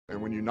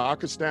And when you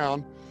knock us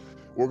down,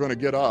 we're going to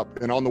get up.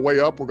 And on the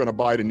way up, we're going to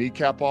bite a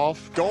kneecap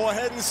off. Go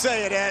ahead and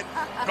say it, Ed.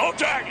 Go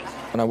Tigers!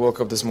 When I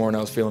woke up this morning,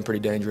 I was feeling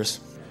pretty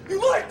dangerous.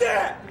 You like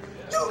that?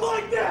 You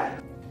like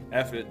that?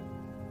 F it.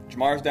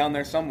 Jamar's down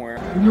there somewhere.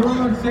 New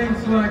Orleans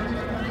Saints select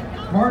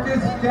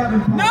Marcus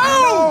Davenport.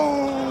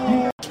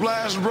 No!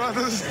 Splash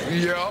Brothers.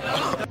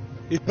 Yep.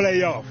 It's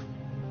playoff.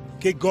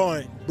 Get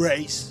going,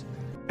 Brace.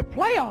 The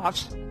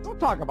playoffs? Don't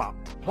talk about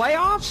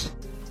playoffs.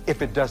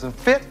 If it doesn't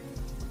fit,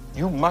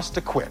 you must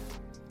acquit.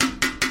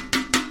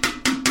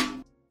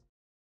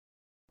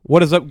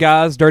 What is up,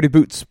 guys? Dirty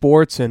Boot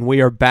Sports, and we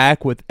are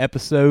back with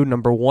episode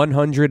number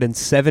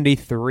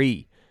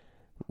 173.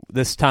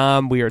 This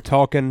time we are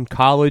talking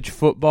college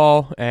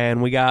football,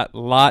 and we got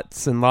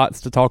lots and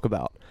lots to talk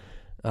about.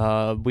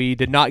 We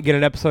did not get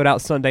an episode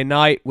out Sunday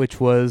night, which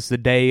was the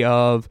day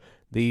of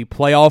the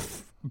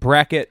playoff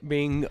bracket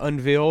being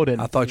unveiled. And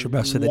I thought you were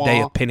about to say the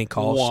day of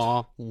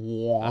Pentecost.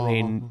 I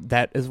mean,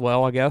 that as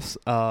well, I guess.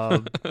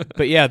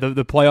 But yeah,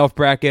 the playoff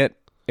bracket,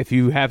 if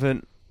you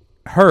haven't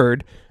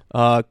heard,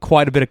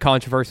 quite a bit of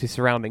controversy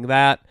surrounding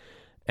that.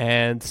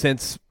 And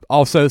since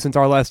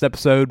our last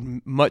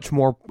episode, much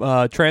more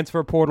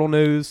transfer portal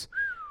news.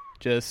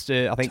 Just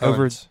I think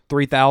over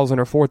 3,000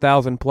 or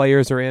 4,000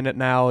 players are in it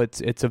now.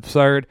 It's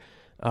absurd.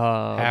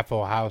 Half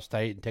Ohio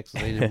State and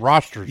Texas A&M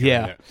rosters.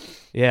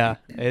 Yeah,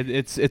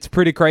 it's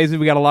pretty crazy.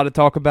 We got a lot to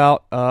talk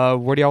about.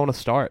 Where do y'all want to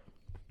start?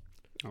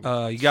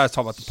 You guys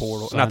talk about the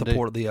portal, Sunday. not the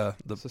portal.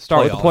 The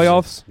start with the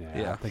playoffs.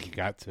 Yeah, I think you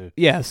got to.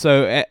 Yeah.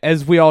 So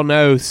as we all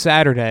know,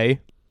 Saturday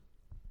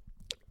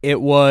it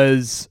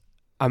was.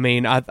 I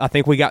mean, I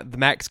think we got the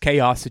max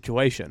chaos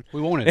situation.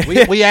 We wanted.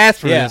 We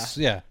asked for this.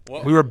 Yeah,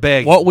 we were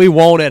begging. What we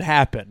wanted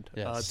happened.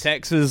 Yes.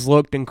 Texas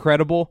looked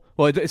incredible.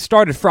 Well, it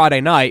started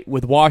Friday night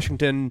with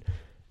Washington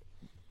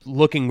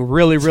looking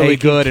really, really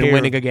good and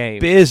winning a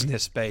game.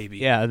 Business, baby.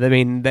 Yeah, I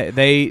mean,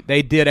 they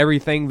did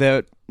everything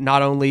that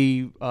not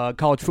only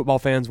college football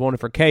fans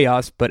wanted for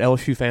chaos, but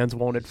LSU fans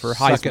wanted for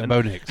Heisman. Suck at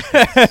Bo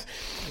Nix.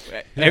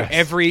 Yes.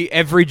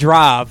 Every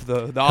drive,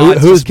 the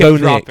odds who's just kept Bo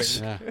dropping. Nix?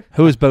 Yeah.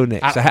 Who is Bo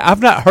Nix?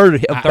 I've not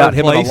heard about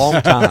him in a long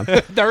time.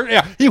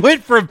 He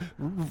went from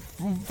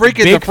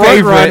freaking Big the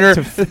front runner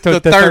to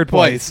third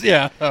place.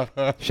 Yeah.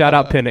 Shout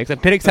out Penix.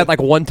 And Penix had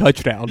like one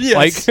touchdown.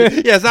 Yes.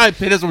 Yes,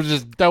 Penix was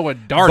just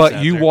throwing darts.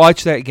 But you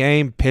watch that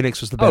game,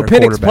 Penix was the better Penix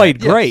quarterback. played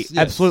great, yes,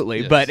 absolutely.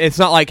 yes. But it's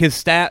not like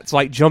his stats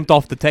like jumped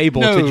off the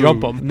table to jump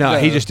them. No,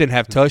 he just didn't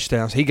have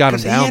touchdowns. He got him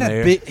down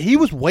there. He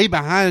was way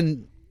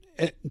behind.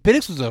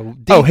 Penix was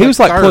he was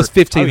like third. plus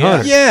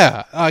 1,500.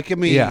 Yeah, like I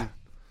mean,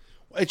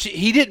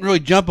 he didn't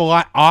really jump a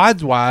lot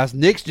odds wise.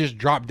 Nix just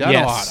dropped down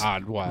a lot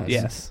odds wise.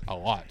 Yes, a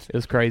lot. It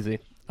was crazy.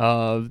 It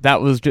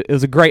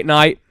was a great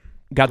night.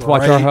 Got to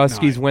watch our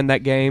Huskies win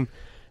that game,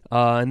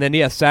 and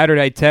then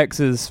Saturday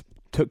Texas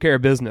took care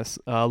of business.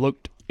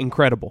 Looked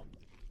incredible.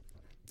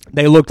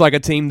 They looked like a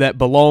team that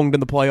belonged in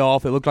the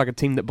playoff. It looked like a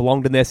team that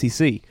belonged in the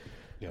SEC.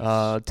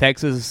 Yes.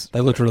 Texas. They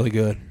looked really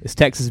good. Is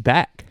Texas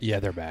back? Yeah,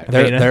 they're back.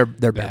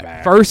 They're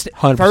back. First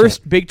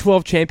 100%. Big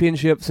 12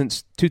 championship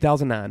since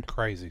 2009.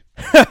 Crazy.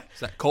 Is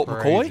that Colt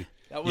McCoy?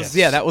 That was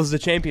that was the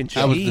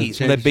championship. When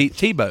they beat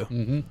Tebow.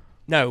 Mm-hmm.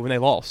 No, when they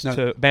lost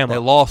to Bama. They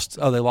lost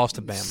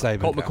to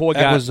Bama. Colt McCoy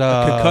got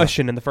a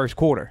concussion in the first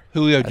quarter.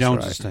 Julio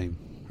Jones' team.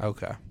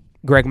 Okay.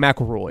 Greg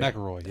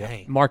McElroy.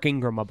 Yeah. Mark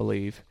Ingram, I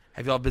believe.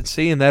 Have y'all been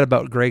seeing that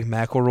about Greg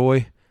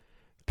McElroy?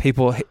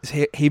 People,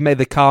 he made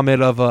the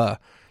comment of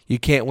you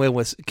can't win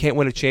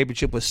a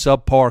championship with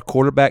subpar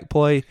quarterback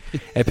play,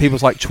 and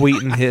people's like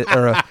tweeting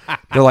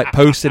they're like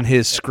posting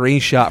his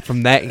screenshot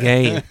from that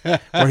game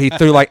where he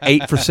threw like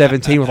 8 for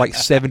 17 with like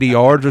 70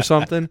 yards or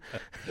something,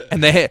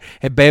 and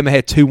Bama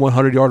had 2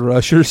 100-yard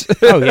rushers.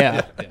 Oh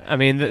yeah, I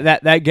mean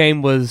that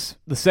game was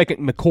the second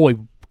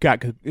McCoy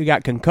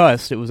got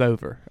concussed. It was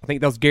over. I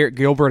think that was Garrett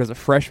Gilbert as a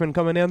freshman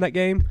coming in that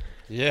game.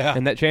 Yeah,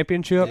 in that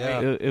championship,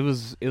 it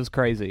was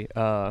crazy.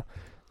 But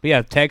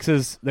yeah,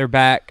 Texas, they're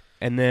back.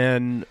 And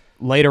then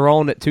later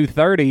on at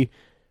 2:30,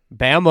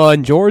 Bama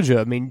and Georgia.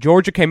 I mean,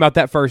 Georgia came out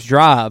that first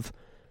drive.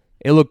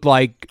 It looked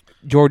like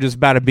Georgia's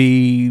about to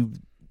be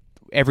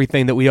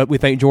everything that we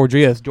think Georgia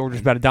is.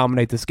 Georgia's about to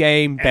dominate this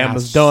game.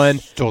 Bama's done.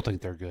 Still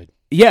think they're good.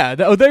 Yeah,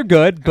 they're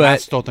good, but I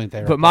still think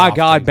they're. But my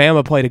God,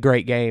 Bama played a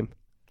great game.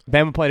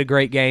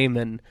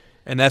 And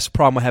that's the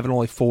problem with having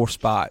only 4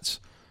 spots.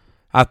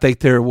 I think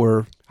there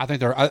were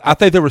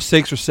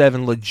 6 or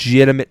 7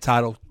 legitimate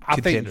title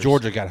contenders. I think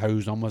Georgia got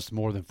hosed almost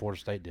more than Florida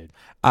State did.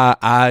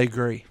 I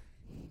agree.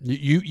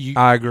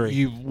 I agree.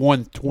 You've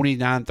won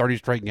 29, 30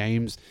 straight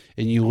games,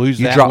 and you lose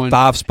you that dropped one.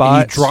 5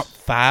 spots. You dropped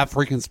 5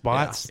 freaking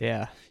spots.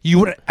 Yeah. You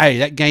would. Hey,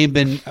 that game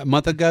been a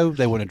month ago,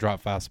 they wouldn't have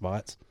dropped 5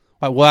 spots.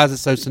 Like, why is it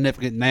so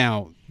significant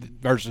now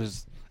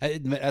versus?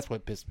 That's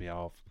what pissed me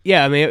off.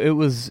 Yeah, I mean, it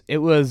was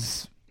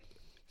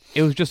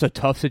just a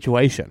tough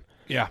situation.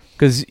 Yeah,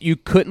 because you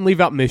couldn't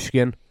leave out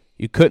Michigan,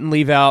 you couldn't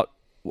leave out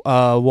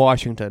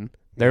Washington.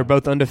 They were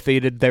both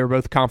undefeated. They were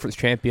both conference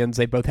champions.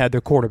 They both had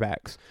their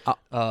quarterbacks.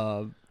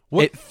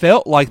 It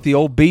felt like the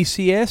old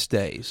BCS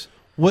days.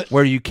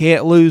 where you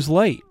can't lose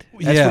late.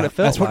 That's what it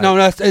felt like.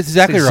 That's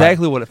exactly right.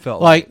 Exactly what it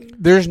felt like.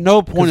 There's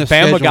no point of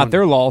Bama scheduling. got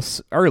their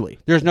loss early.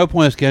 There's no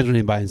point of scheduling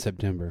anybody in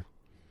September.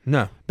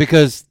 No,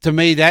 because to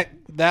me that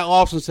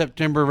loss in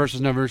September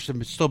versus November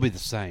should still be the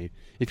same.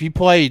 If you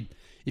played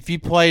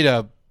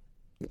a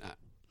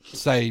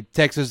say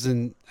Texas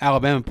and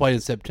Alabama played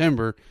in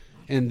September,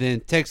 and then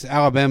Texas,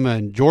 Alabama,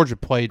 and Georgia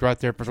played right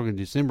there first week in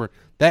December,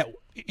 that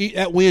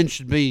win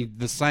should be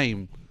the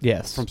same.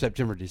 Yes, from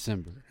September to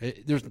December.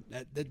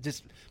 It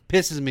just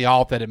pisses me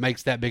off that it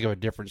makes that big of a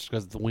difference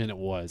because of the win it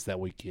was that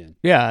weekend.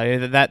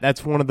 Yeah,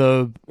 that's one of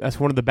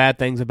the bad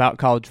things about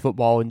college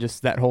football and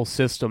just that whole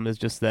system is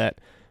just that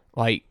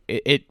like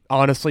it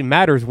honestly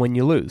matters when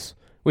you lose.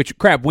 Which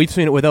crap, we've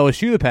seen it with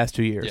LSU the past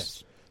 2 years.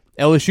 Yes.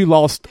 LSU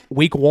lost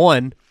week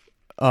 1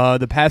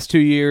 the past 2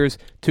 years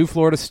to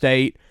Florida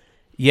State.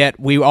 Yet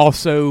we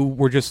also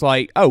were just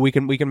like, oh, we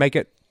can make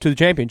it to the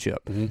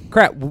championship. Mm-hmm.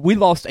 Crap, we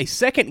lost a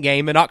second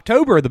game in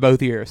October of the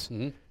both years.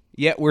 Mm-hmm.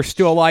 Yet we're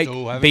still like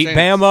beat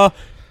chance. Bama,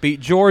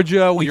 beat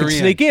Georgia. We can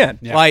sneak in.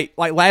 Yeah. Like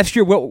last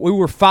year, we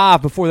were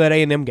 5 before that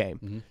A&M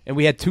game, and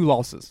we had 2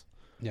 losses.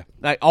 Yeah,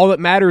 like all that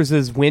matters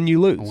is when you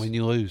lose. When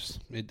you lose,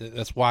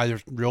 that's why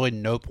there's really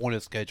no point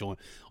of scheduling.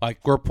 Like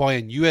we're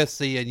playing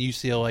USC and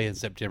UCLA in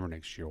September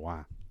next year.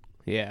 Why?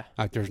 Yeah,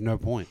 like there's no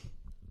point.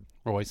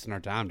 We're wasting our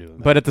time doing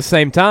that. But at the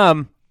same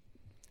time,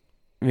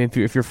 I mean,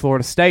 if you're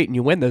Florida State and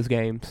you win those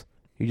games,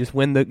 you just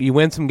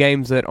win some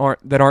games that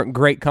aren't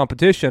great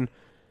competition.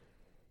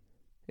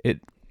 It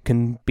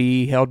can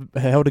be held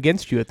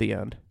against you at the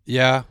end.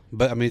 Yeah,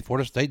 but I mean,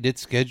 Florida State did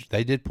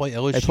play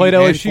LSU. They played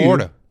LSU. And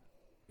Florida.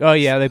 Oh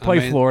yeah, they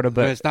played Florida,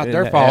 but it's not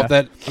their fault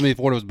that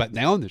Florida was back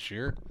down this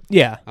year.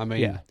 Yeah, I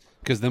mean,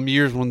 because them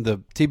years when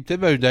the Team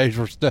Thibodeau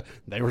days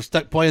they were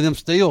stuck playing them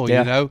still. Yeah.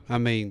 You know, I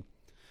mean,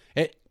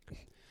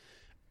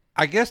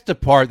 I guess the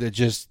part that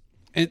just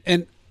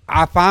and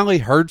I finally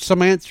heard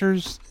some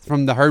answers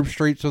from the Herb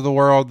Streets of the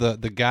world,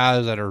 the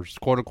guys that are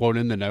quote unquote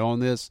in the know on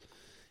this,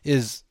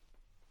 is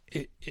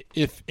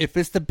if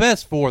it's the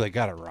best 4, they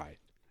got it right.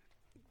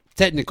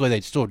 Technically,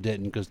 they still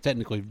didn't because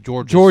technically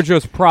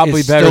Georgia's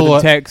probably better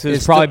than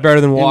Texas, probably better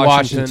than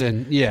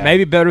Washington. Yeah,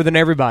 maybe better than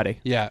everybody.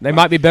 Yeah, they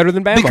might be better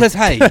than Bama because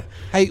hey,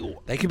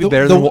 they could be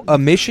better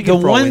than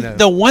Michigan.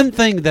 The one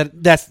thing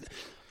that's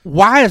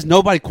why has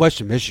nobody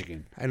questioned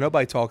Michigan? Ain't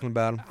nobody talking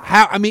about them.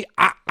 How? I mean,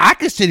 I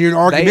could sit here and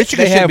argue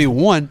Michigan should be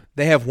 1.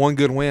 They have one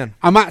good win.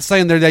 I'm not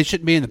saying they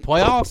shouldn't be in the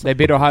playoffs. They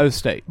beat Ohio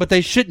State, but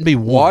they shouldn't be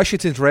 1.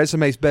 Washington's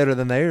resume is better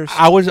than theirs.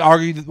 I would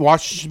argue that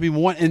Washington should be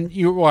 1, and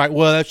you're like,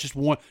 well, that's just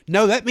 1.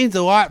 No, that means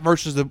a lot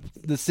versus the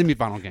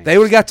semifinal game. They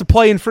would have got to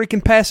play in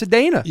freaking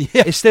Pasadena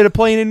instead of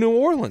playing in New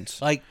Orleans,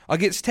 like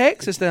against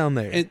Texas down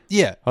there.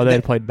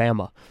 They played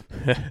Bama.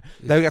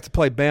 They got to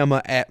play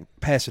Bama at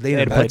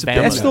Pasadena.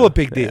 That's still a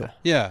big deal.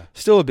 Yeah,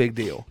 still a big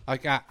deal.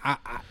 Like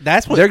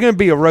that's what they're going to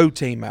be a road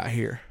team out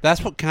here.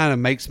 That's what kind of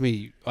makes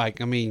me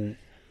like. I mean,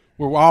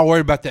 we're all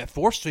worried about that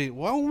 4th seed.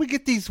 Why don't we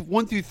get these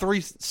 1 through 3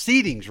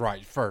 seedings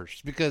right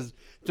first? Because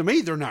to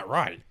me, they're not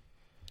right,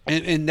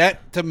 and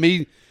that to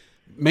me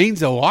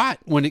means a lot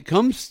when it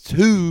comes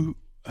to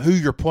who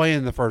you're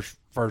playing the first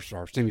or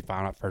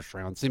semifinal, first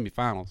round,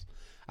 semifinals.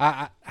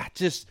 I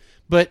just,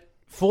 but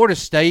Florida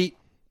State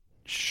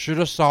should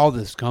have saw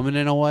this coming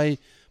in a way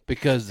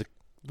because the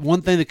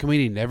one thing the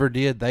committee never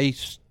did, they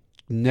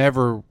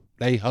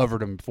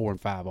hovered them 4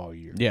 and 5 all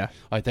year. Yeah,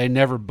 like they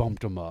never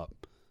bumped them up.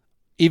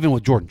 Even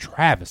with Jordan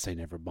Travis, they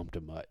never bumped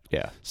him up.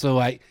 Yeah. So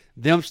like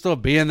them still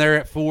being there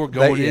at 4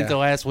 going into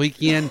last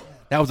weekend,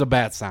 that was a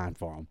bad sign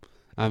for them.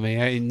 I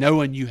mean,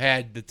 knowing you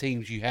had the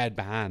teams you had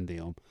behind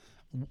them,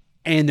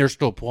 and they're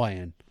still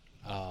playing.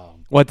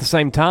 Well, at the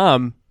same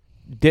time,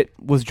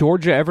 was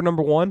Georgia ever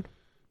number 1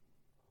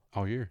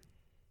 all year?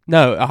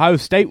 No, Ohio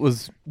State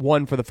was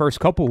 1 for the first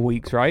couple of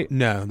weeks, right?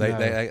 No,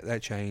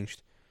 that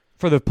changed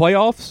for the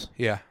playoffs.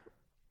 Yeah,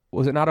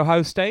 was it not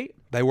Ohio State?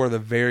 They were the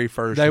very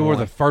first. They were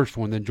the first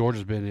one. Then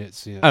Georgia's been it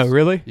since. Oh,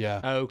 really?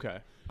 Yeah. Oh, okay.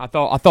 I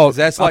thought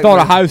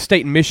Ohio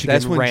State and Michigan.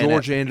 That's when ran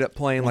Georgia ended up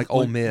playing like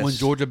Ole Miss. When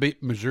Georgia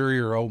beat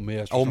Missouri or Ole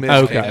Miss. Ole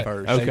Miss came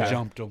first. They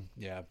jumped them.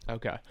 Yeah.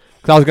 Okay.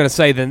 Because I was going to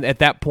say then at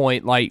that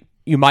point, like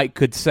you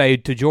could say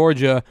to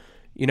Georgia,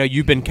 you know,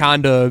 you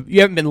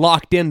haven't been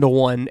locked into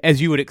one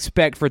as you would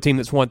expect for a team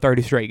that's won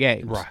 30 straight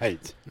games.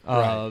 Right.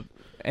 Right.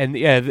 And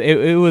yeah,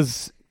 it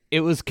was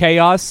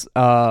chaos.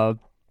 There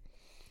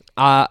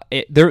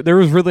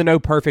was really no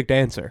perfect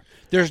answer.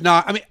 There's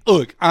not. I mean,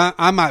 look,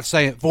 I'm not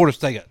saying Florida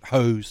State got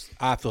hosed.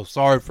 I feel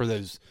sorry for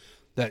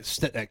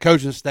that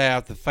coaching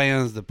staff, the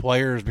fans, the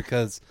players,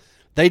 because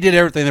they did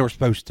everything they were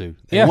supposed to.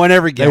 They won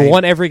every game. They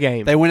won every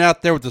game. They went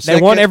out there with the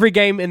They won every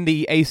game in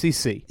the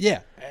ACC. Yeah,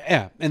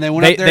 and they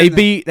went out there.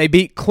 They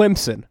beat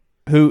Clemson.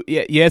 Who?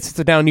 Yes, it's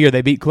a down year.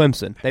 They beat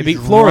Clemson. They beat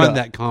Florida. Run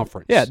that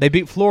conference. Yeah, they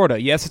beat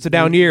Florida. Yes, it's a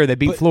down year. They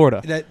beat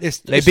Florida. They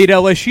beat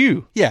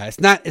LSU. Yeah, it's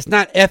not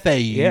FAU.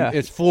 Yeah,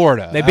 it's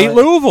Florida. They beat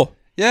Louisville.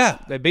 Yeah,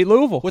 they beat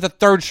Louisville with a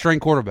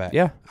 3rd-string quarterback.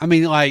 Yeah, I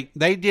mean, like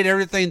they did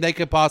everything they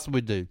could possibly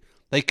do.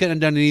 They couldn't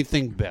have done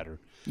anything better.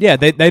 Yeah,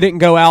 they didn't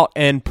go out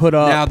and put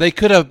up. Now they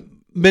could have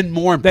been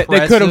more They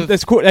impressive.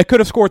 they could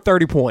have scored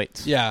 30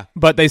 points. Yeah.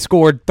 But they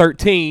scored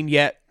 13,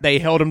 yet they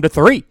held them to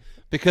 3.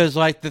 Because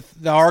like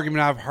the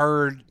argument I've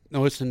heard,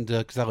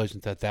 because I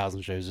listened to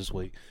 1,000 shows this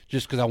week,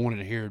 just because I wanted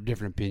to hear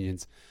different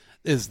opinions,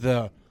 is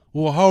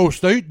Ohio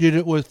State did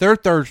it with their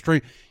third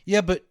string.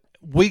 Yeah, but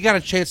we got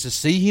a chance to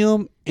see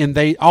him, and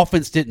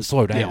offense didn't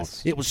slow down.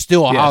 Yes. It was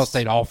still Ohio Yes.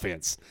 State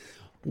offense.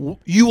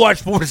 You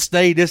watch Florida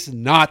State, this is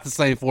not the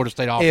same Florida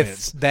State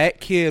offense. If that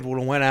kid would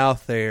have went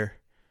out there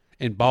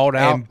and balled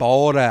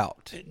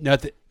out,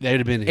 nothing, they'd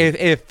have been.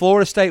 If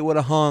Florida State would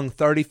have hung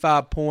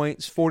 35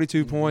 points,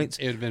 42 points,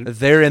 It'd have been,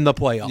 they're in the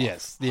playoff.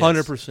 Yes,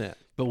 100%.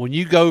 But when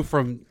you go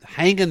from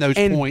hanging those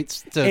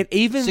points to and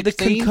even 16, the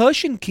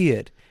concussion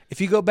kid, if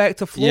you go back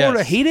to Florida,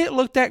 Yes. he didn't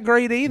look that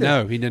great either.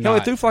 No, he did He only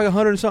not. threw for like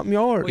 100-something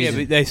yards. Well, yeah,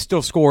 but they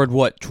still scored,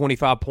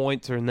 25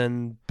 points and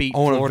then beat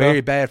on Florida. a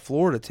very bad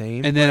Florida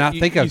team. and then I You-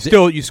 think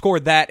you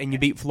scored that and you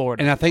beat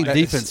Florida. And I think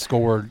That's- defense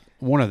scored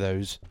one of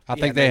those. I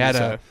think they maybe had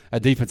so. a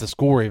defensive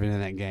score even in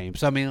that game.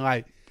 So I mean,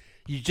 like,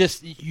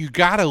 you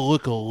got to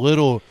look a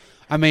little.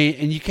 I mean,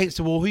 and you can't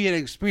say, well, he had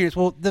experience.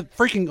 Well, the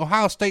freaking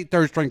Ohio State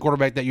third string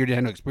quarterback that year didn't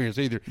have no experience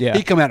either. Yeah.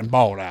 He come out and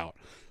balled out.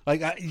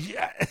 Like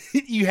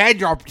you had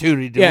your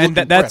opportunity to. Yeah, look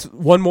and that's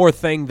impressed. one more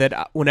thing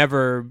that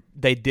whenever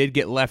they did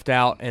get left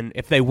out, and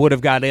if they would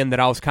have got in, that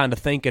I was kind of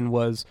thinking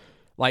was,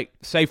 like,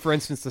 say for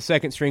instance, the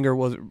second stringer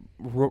was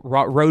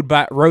road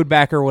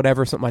back or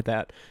whatever, something like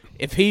that.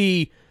 If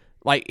he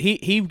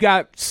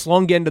got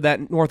slung into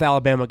that North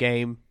Alabama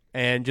game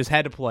and just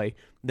had to play,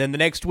 then the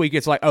next week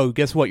it's like, oh,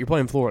 guess what? You're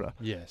playing Florida.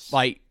 Yes.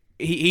 Like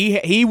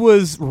he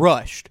was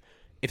rushed.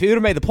 If he would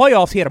have made the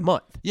playoffs, he had a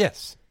month.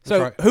 Yes. So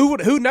That's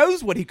right. who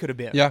knows what he could have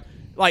been? Yeah.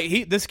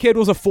 Like this kid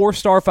was a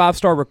 4-star,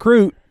 5-star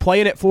recruit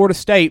playing at Florida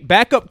State,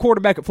 backup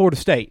quarterback at Florida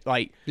State.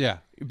 Like, Yeah.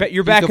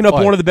 you're backing could up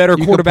play. one of the better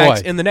You could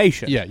quarterbacks play. in the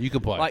nation. Yeah, you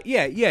could play. Like,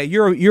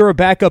 you're a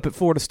backup at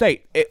Florida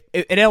State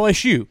at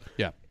LSU.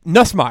 Yeah.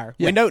 Nussmeier.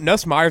 Yeah. We know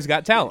Nussmeier's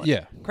got talent.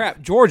 Yeah.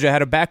 Crap. Georgia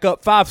had a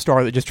backup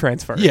 5-star that just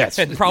transferred. Yes.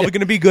 and probably going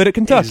to be good at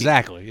Kentucky.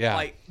 Exactly. Yeah.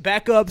 Like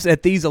backups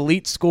at these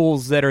elite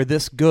schools that are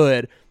this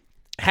good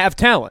have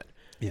talent.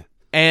 Yeah.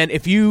 And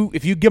if you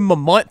give them a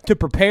month to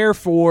prepare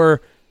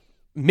for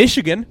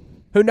Michigan,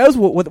 who knows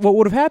what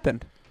would have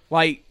happened?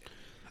 Like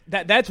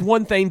that's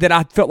one thing that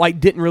I felt like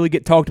didn't really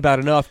get talked about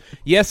enough.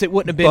 Yes, it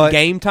wouldn't have been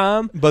game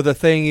time, But the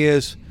thing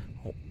is,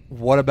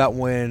 what about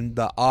when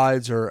the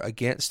odds are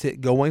against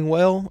it going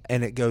well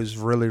and it goes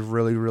really,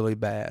 really, really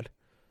bad,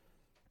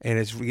 and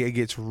it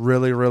gets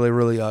really, really,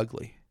 really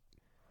ugly?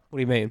 What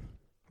do you mean?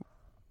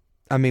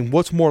 I mean,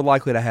 what's more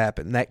likely to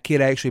happen? That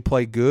kid actually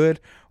play good,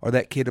 or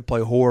that kid to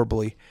play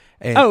horribly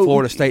and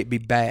Florida State be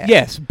bad?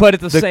 Yes, but at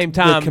the same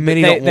time,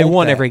 committee they don't want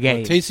won that. every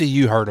game.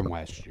 TCU hurt them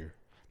last year.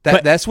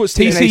 But That's what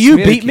Stephen A. TCU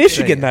Smith beat keeps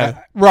Michigan, saying.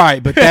 though.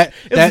 Right, but that It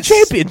was a that's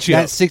championship.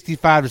 That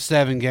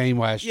 65-7 game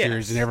last year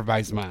Yes. is in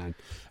everybody's mind.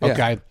 Yeah.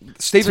 Okay.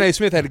 Stephen A.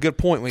 Smith had a good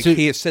point when So-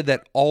 he has said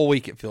that all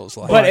week. It feels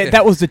like, But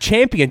that was the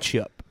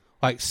championship.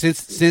 Like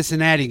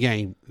Cincinnati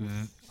game.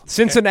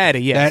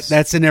 Cincinnati, yes.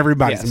 That's in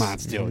everybody's Yes. mind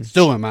still. It's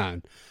still in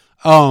mine.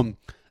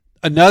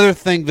 Another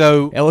thing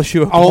though,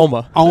 LSU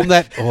Oklahoma. on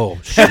that. Oh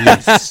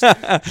Jesus,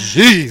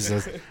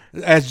 Jesus!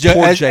 As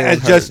Jalen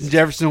Hurts. Justin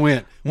Jefferson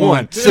went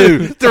 1,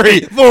 2,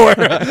 3, 4.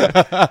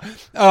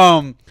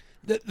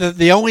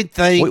 The only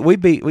thing we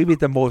beat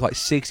them boys like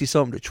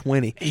 60-something to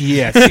 20.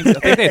 yes, I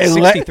think they had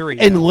 63.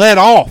 and let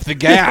off the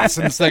gas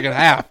in the second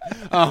half.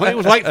 It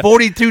was like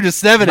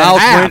 42-7 at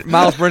half.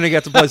 Miles Brennan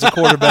got to play as a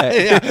quarterback.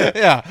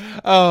 yeah.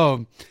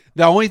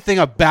 The only thing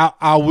about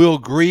I will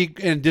agree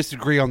and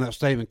disagree on that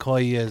statement,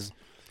 Clay, is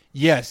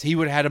yes, he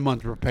would have had a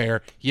month to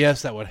prepare.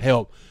 Yes, that would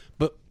help.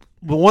 But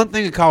one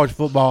thing in college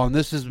football, and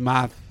this is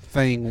my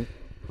thing,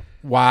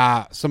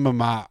 why some of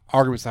my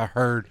arguments I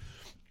heard,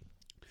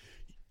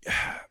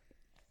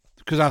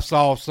 because I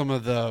saw some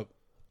of the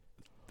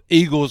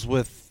Eagles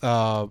with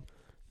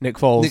Nick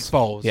Foles. Nick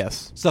Foles,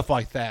 Yes. stuff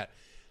like that.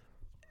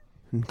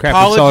 Crap,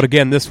 College- we saw it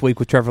again this week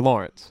with Trevor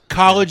Lawrence.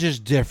 College is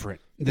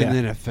different than Yeah. the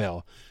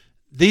NFL.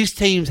 These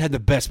teams had the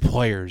best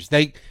players.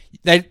 They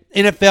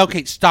NFL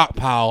can't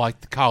stockpile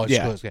like the college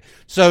Yeah. schools can.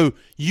 So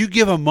you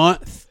give a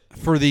month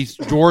for these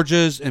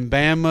Georgias and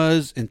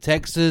Bamas and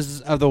Texas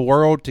of the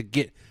world to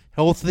get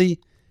healthy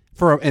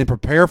and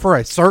prepare for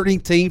a certain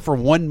team for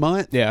 1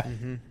 month. Yeah.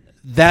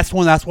 That's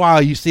why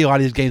you see a lot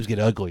of these games get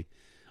ugly.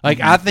 Like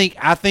I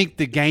think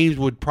the games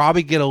would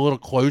probably get a little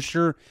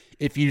closer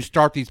if you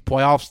start these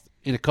playoffs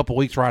in a couple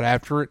weeks right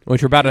after it.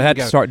 Which we're about to have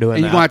to start doing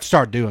and that. you're going to have to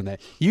start doing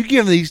that. You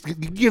give these I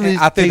think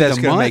teams that's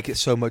a going to month, make it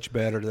so much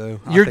better, though.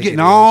 you're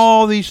getting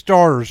all these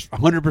starters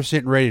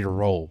 100% ready to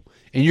roll,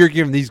 and you're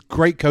giving these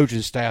great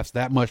coaching staffs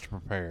that much to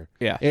prepare.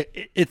 Yeah.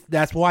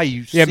 That's why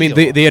you. Yeah, I see mean, a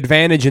the, lot. the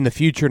advantage in the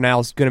future now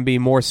is going to be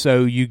more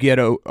so you get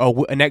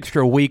an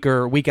extra week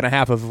or week and a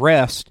half of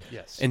rest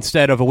Yes.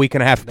 instead of a week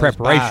and a half of Those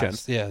preparation.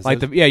 buys, yes,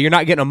 like those- you're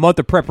not getting a month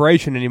of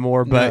preparation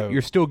anymore, but No.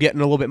 you're still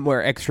getting a little bit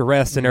more extra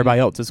rest than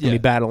everybody else is going to Yeah.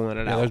 be battling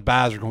it Yeah, out. those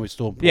buys are going to be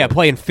still important. Yeah,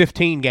 playing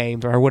 15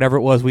 games or whatever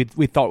it was we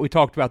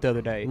talked about the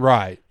other day.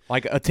 right.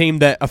 Like a team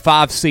a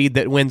 5 seed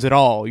that wins it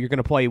all, you're going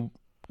to play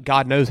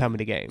God knows how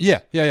many games.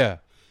 Yeah.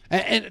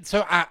 And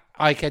so I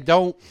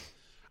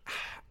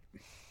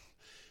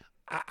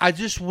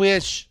just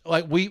wish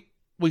like we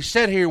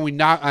sat here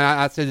and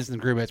I said this in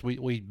the group mates.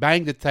 We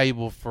banged the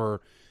table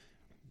for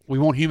we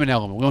want human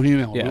element. We want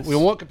human element. Yes. We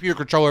want computer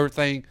control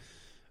everything.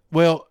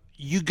 Well,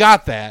 you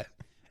got that,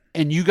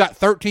 and you got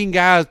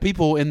 13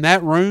 people in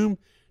that room.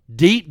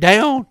 Deep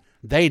down,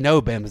 they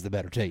know Bama's the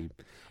better team.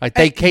 Like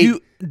they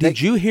can't.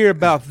 Did you hear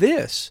about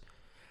this?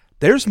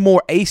 There's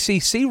more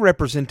ACC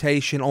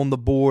representation on the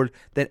board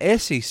than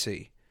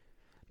SEC.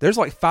 There's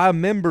like 5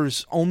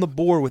 members on the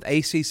board with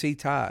ACC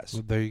ties.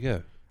 Well, there you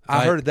go.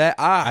 I heard that.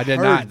 I did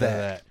heard not know that.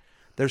 that.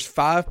 There's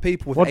 5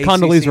 people with What ACC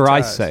Condoleezza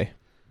Rice ties. say?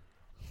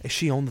 Is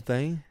she on the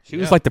thing? She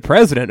was like the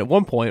president at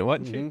one point,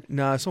 wasn't she?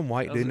 No, some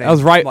white dude. That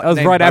was right. That was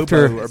named right Bobo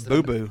after. or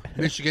Boo Boo.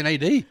 Michigan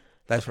AD.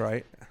 That's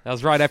right. That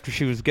was right after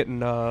she was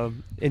getting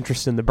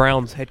interest in the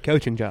Browns head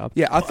coaching job.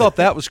 Yeah, I thought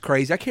that was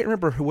crazy. I can't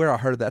remember where I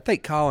heard that. I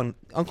think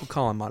Uncle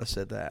Colin might have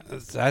said that.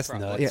 That's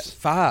nuts. Yeah,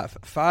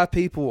 5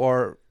 people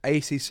are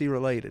ACC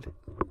related.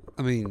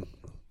 I mean,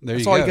 there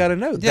That's you all go. you got to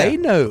know. Yeah. They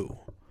know.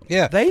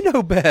 Yeah, they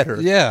know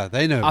better. Yeah,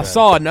 they know. I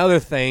saw another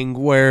thing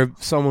where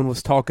someone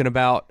was talking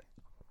about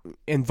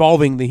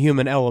involving the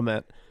human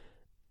element.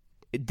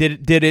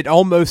 Did it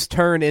almost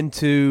turn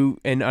into,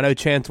 and I know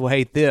Chance will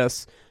hate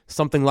this,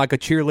 something like a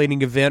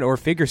cheerleading event or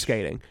figure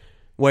skating,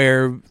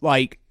 where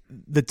like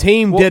the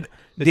team did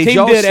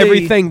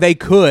everything they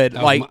could,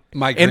 like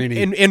Mike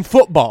in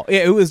football.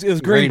 Yeah, it was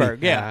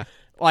Greenberg. Yeah,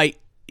 like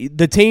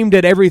the team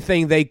did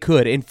everything they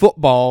could in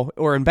football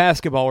or in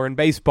basketball or in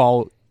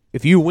baseball.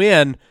 If you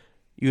win,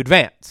 you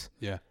advance.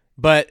 Yeah.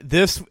 But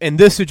in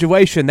this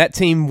situation, that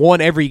team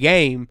won every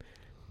game,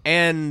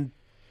 and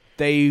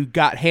they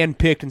got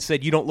handpicked and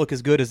said, "You don't look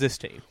as good as this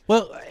team."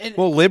 Well,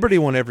 Liberty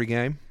won every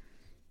game.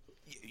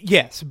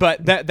 Yes,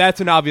 but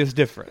that's an obvious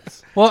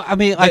difference. Well, I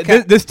mean, like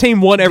this team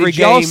won every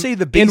game. Did y'all see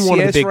the BCS in one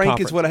of the big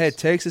rankings? What I had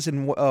Texas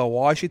and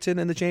Washington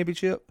in the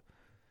championship.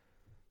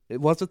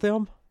 Was it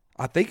them?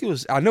 I think it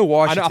was. I know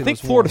Washington. I think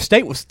was Florida 1.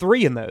 State was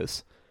 3 in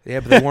those.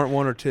 Yeah, but they weren't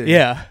 1 or 2.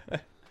 Yeah,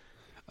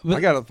 I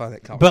gotta find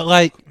that comment. But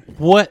like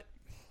what?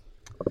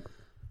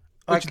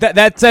 Like,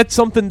 that's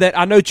something that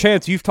I know,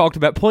 Chance, you've talked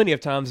about plenty of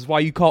times. Is why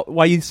you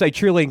say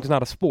cheerleading is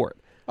not a sport.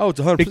 Oh, it's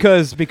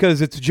 100%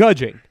 because it's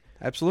judging.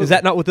 Absolutely. Is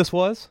that not what this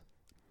was?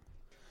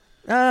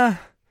 They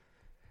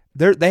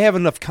have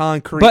enough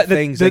concrete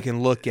things they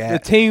can look at the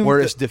team, where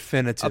it's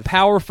definitive. A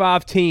Power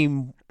 5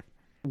 team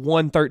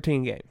won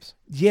 13 games.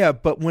 Yeah,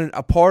 but when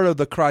a part of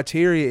the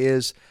criteria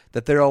is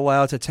that they're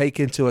allowed to take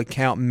into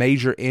account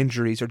major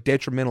injuries or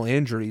detrimental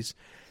injuries,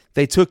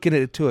 they took it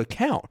into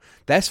account.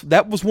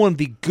 That was one of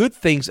the good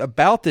things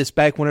about this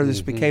back whenever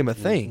this became a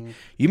thing.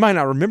 You might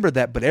not remember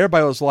that, but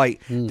everybody was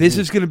like, this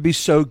is going to be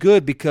so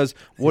good because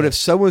what if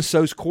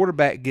so-and-so's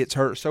quarterback gets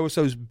hurt,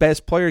 so-and-so's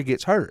best player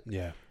gets hurt?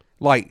 Yeah.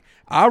 Like,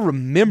 I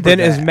remember then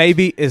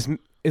that.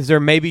 Is there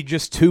maybe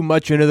just too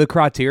much into the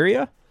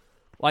criteria?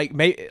 Are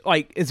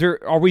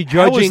we judging?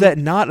 How is that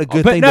not a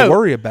good thing to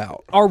worry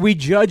about? Are we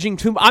judging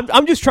too much?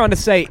 I'm just trying to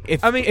say,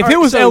 if right, it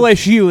was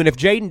LSU and if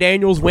Jaden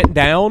Daniels went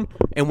down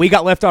and we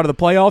got left out of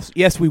the playoffs,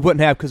 yes, we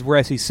wouldn't have because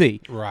we're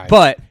SEC. Right.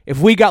 But if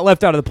we got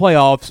left out of the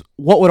playoffs,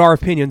 what would our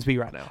opinions be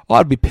right now? Well,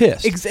 I'd be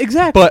pissed.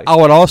 Exactly. But I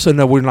would also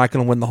know we're not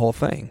going to win the whole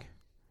thing.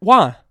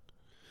 Why?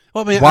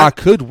 Well, I mean, why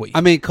could we?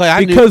 I mean,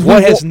 Clay, because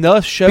what has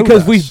Nuss showed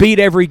because us? we beat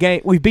every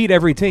game. We beat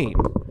every team.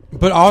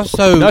 But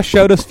also, Nuss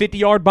showed us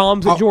 50-yard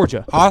bombs at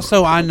Georgia.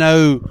 Also, I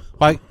know,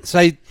 like,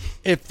 say,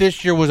 if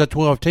this year was a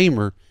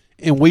 12-teamer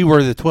and we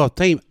were the 12th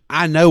team,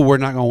 I know we're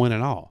not going to win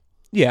at all.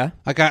 Yeah.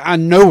 Like, I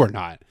know we're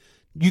not.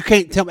 You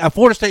can't tell me. A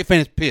Florida State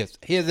fan is pissed.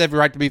 He has every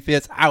right to be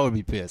pissed. I would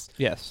be pissed.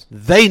 Yes.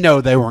 They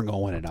know they weren't going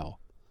to win at all.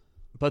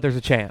 But there's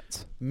a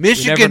chance.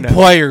 Michigan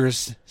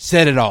players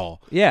said it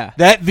all. Yeah.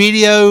 That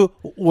video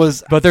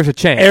was. But there's a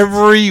chance.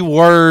 Every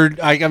word.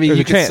 I mean, there's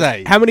you could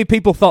say. How many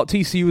people thought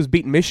TCU was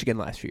beating Michigan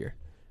last year?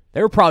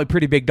 They were probably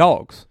pretty big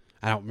dogs.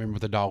 I don't remember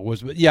what the dog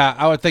was, but yeah,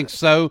 I would think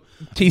so.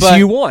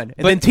 TCU won,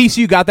 and then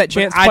TCU got that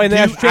chance to play in the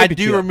national championship.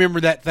 I do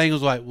remember that thing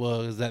was like,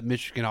 well, is that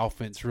Michigan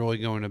offense really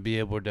going to be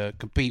able to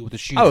compete with the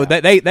shootout? Oh,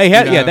 they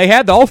had they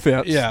had the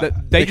offense. Yeah,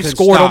 they just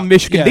scored on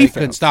Michigan defense. They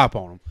couldn't stop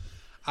on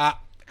them.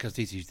 Because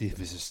TCU's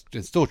defense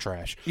is still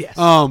trash. Yes.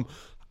 I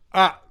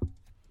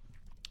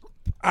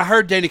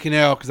heard Danny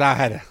Cannell because I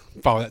had to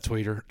follow that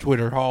Twitter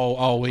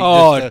all week.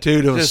 Oh,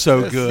 dude, it was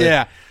so good.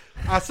 Yeah.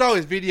 I saw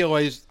his video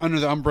where he's under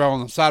the umbrella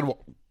on the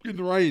sidewalk in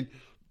the rain.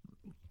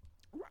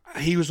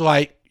 He was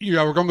like,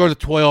 we're going to go to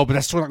 12, but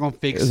that's still not going to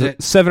fix it.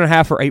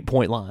 7.5 or 8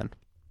 point line.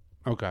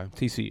 Okay.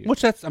 TCU.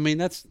 Which that's not. It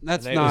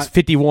was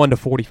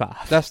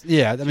 51-45. That's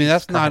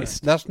that's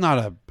not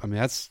a. I mean,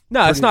 that's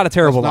it's not a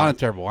terrible line. Not a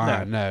terrible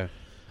line. No.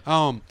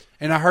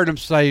 And I heard him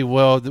say,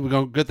 "Well,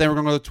 good thing we're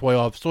going to go to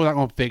 12. Still not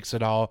going to fix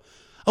it all."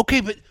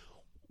 Okay, but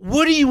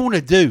what do you want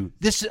to do?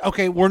 This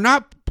okay. We're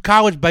not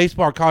college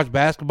baseball or college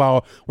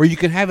basketball where you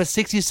can have a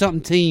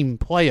 60-something team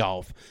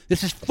playoff.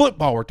 This is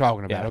football we're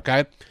talking about. Yeah.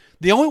 Okay.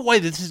 The only way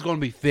this is going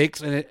to be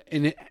fixed,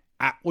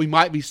 we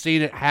might be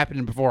seeing it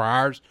happening before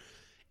ours,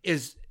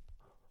 is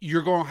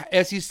you're going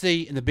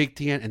SEC and the Big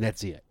Ten, and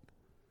that's it.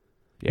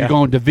 Yeah. You're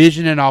going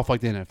division and off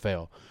like the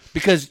NFL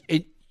because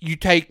you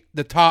take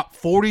the top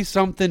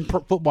 40-something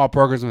football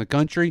programs in the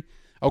country.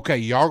 Okay,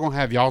 y'all going to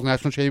have y'all's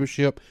national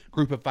championship.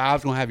 Group of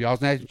fives going to have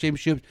y'all's national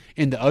championship.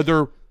 In the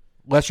other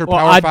lesser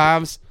power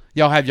fives,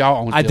 y'all have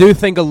y'all own. I do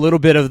think a little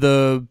bit of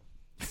the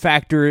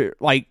factor,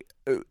 like,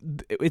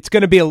 it's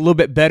going to be a little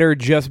bit better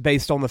just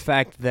based on the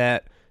fact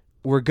that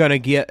we're going to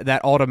get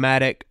that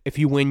automatic, if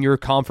you win your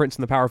conference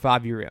in the Power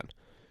 5, you're in.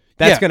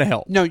 That's going to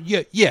help. No,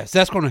 yes,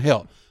 that's going to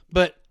help.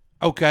 But,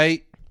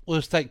 okay,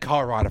 let's take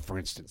Colorado, for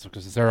instance,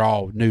 because they're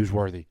all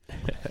newsworthy.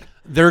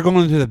 They're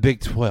going to the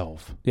Big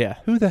 12. Yeah.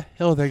 Who the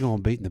hell are they going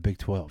to beat in the Big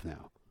 12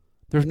 now?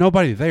 There's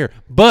nobody there.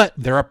 But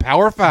they're a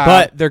Power 5.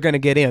 But they're going to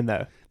get in,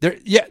 though.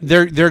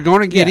 They're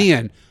going to get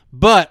in.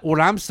 But what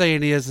I'm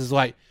saying is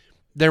like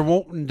they're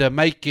wanting to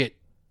make it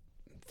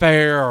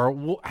fair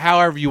or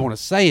however you want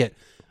to say it.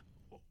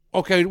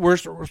 Okay, we'll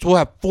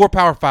have 4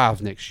 Power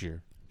 5s next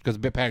year because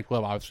the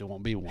Pac-12 obviously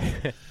won't be one.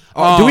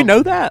 Do we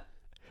know that?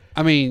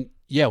 I mean,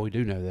 yeah, we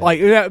do know that.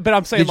 Like, but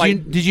I'm saying,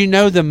 did you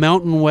know the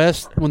Mountain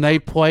West when they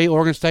play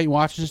Oregon State and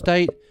Washington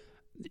State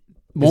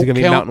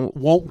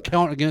won't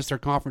count against their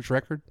conference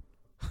record?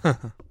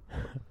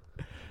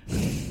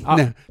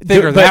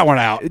 Figure that one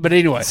out. But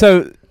anyway,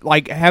 so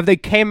like, have they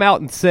came out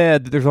and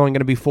said that there's only going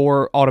to be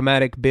 4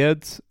 automatic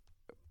bids,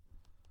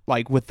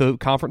 like with the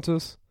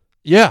conferences?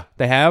 Yeah,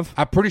 they have.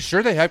 I'm pretty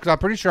sure they have because I'm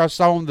pretty sure I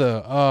saw on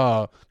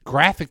the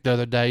graphic the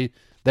other day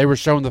they were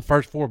showing the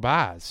first 4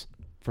 buys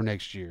for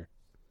next year.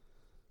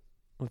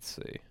 Let's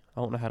see.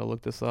 I don't know how to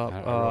look this up.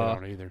 I really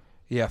don't either.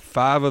 Yeah,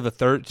 5 of the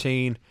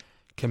 13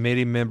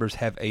 committee members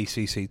have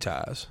ACC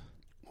ties.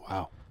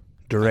 Wow.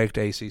 Direct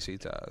ACC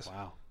ties.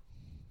 Wow.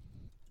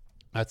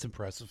 That's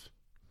impressive.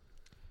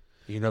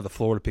 You know the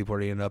Florida people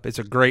are eating up. It's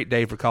a great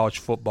day for college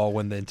football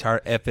when the entire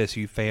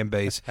FSU fan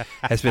base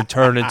has been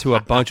turned into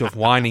a bunch of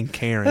whining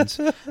Karens.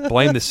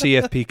 Blame the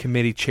CFP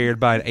committee chaired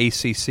by an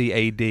ACC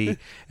AD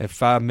and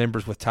 5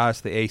 members with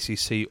ties to the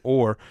ACC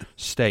or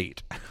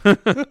state. All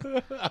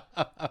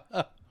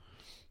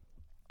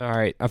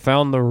right, I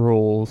found the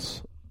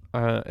rules.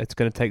 It's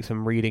going to take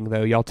some reading,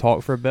 though. Y'all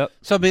talk for a bit.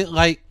 So, I mean,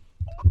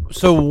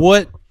 so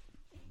what?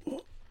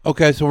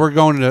 Okay, so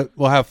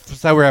we'll have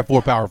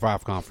 4 Power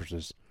 5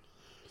 conferences.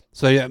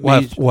 So yeah,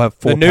 we'll have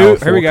 4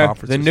 here we go.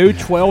 conferences. The new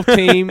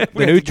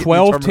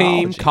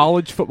 12-team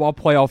college football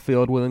playoff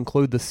field will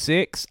include the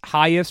 6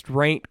 highest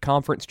ranked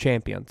conference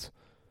champions,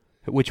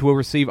 which will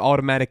receive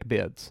automatic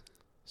bids.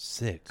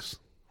 6.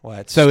 Well,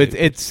 that's so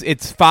stupid.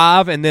 it's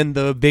 5 and then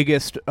the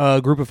biggest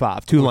group of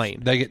 5, Tulane.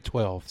 They get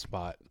 12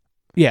 spot.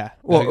 Yeah,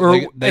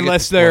 well, they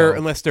unless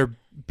they're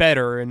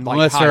better and like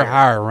unless they're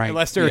higher ranked,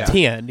 unless they're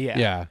 10.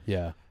 Yeah.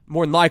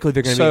 More than likely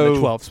they're going to be in the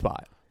 12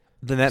 spot.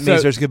 Then that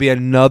means there's going to be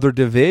another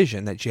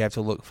division that you have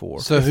to look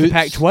for. So who's the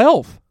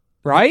Pac-12,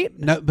 right?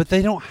 No, but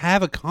they don't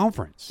have a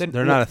conference.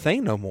 They're not a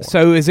thing no more.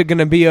 So is it going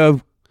to be a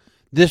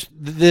this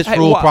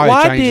rule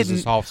probably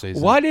changes this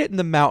offseason? Why didn't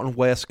the Mountain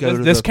West go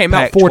to this the came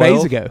Pac-12? out 4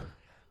 days ago.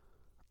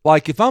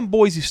 Like if I'm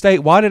Boise State,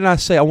 why didn't I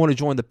say I want to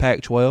join the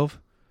Pac-12?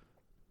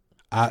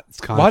 It's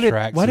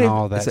contracts and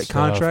all that. Is it stuff.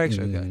 contracts?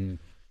 Mm-hmm. Okay.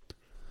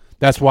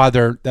 That's why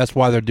they're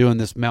doing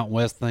this Mountain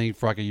West thing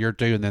for like a year or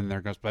 2, and then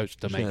they're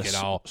supposed to make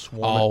it all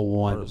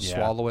one.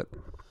 Swallow it.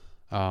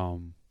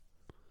 But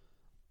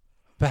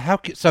how?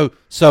 So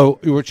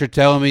what you're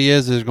telling me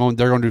is they're going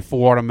to do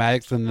 4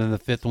 automatics, and then the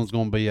 5th one's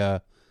going to be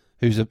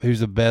who's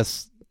the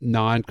best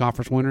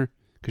non-conference winner?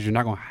 Because you're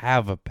not going to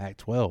have a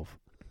Pac-12.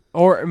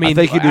 Or I mean,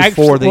 I think you do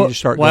 4, then you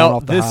just start going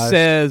off the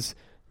highest.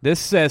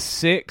 This says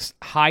 6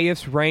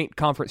 highest ranked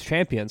conference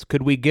champions.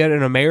 Could we get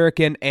an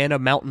American and a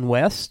Mountain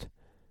West?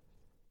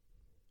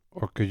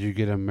 Or could you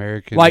get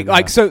American?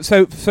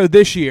 So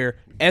this year,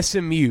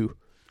 SMU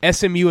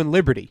and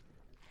Liberty.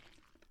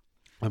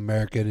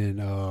 American and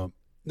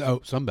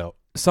Sunbelt.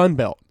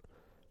 Sunbelt.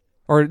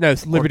 Or no,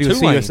 Liberty was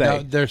Tulane. CUSA.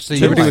 No, they're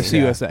CUSA. Liberty was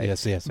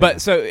CUSA. Yes. But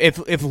so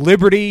if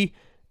Liberty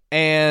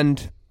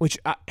and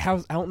I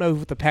don't know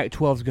what the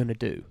Pac-12 is going to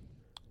do.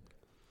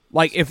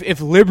 Like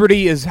if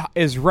Liberty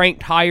is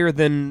ranked higher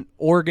than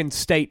Oregon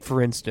State,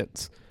 for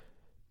instance.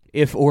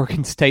 If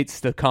Oregon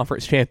State's the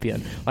conference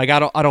champion, like I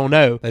don't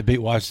know. They beat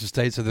Washington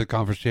State, so they're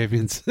conference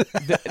champions.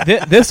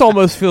 This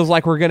almost feels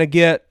like we're going to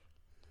get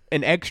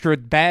an extra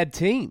bad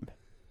team.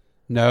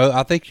 No,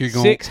 I think you're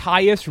going 6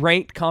 highest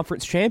ranked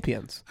conference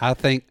champions. I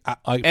think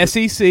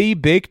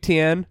SEC, Big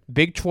 10,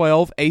 Big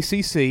 12,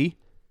 ACC.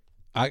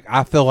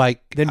 I feel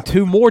like then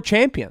 2 more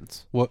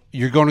champions. Well,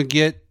 you're going to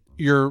get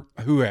your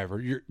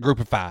group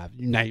of 5,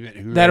 you name it.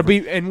 Whoever. That'll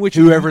be in which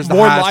whoever's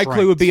more the likely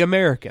ranked. would be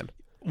American.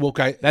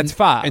 Okay, that's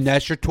 5, and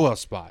that's your 12th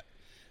spot.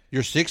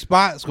 Your 6th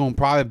spot is going to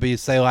probably be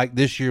say like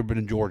this year, but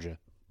in Georgia.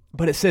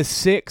 But it says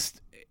 6th.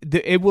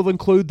 It will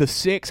include the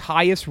 6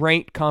 highest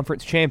ranked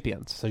conference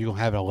champions. So you're going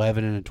to have an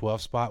 11 and a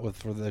 12 spot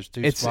for those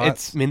 2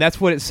 spots. I mean,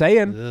 that's what it's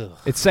saying. Ugh.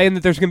 It's saying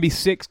that there's going to be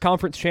 6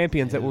 conference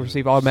champions that will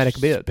receive automatic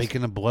bids.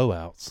 Speaking of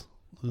blowouts,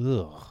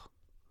 and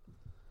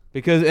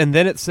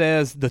then it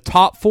says the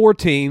top 4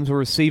 teams will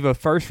receive a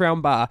first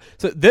round bye.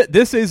 So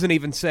this isn't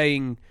even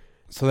saying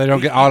So they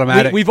don't get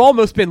automatic. We've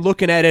almost been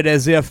looking at it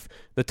as if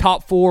the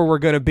top four were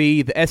going to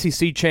be the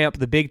SEC champ,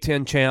 the Big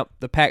Ten champ,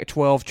 the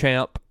Pac-12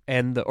 champ,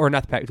 or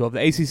not the Pac-12,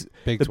 the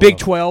ACC, Big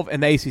 12,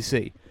 and the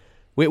ACC.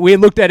 We had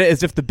looked at it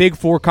as if the Big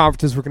Four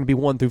conferences were going to be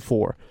 1 through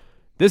 4.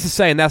 This is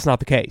saying that's not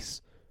the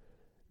case.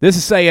 This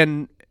is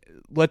saying,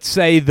 let's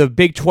say the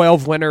Big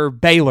 12 winner,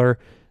 Baylor,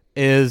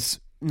 is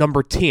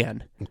number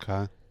 10.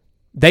 Okay.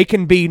 They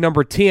can be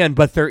number 10,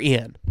 but they're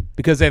in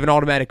because they have an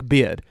automatic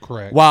bid.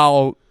 Correct.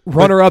 While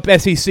runner-up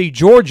SEC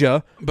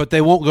Georgia... But they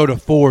won't go to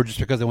 4 just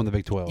because they won the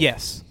Big 12.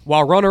 Yes.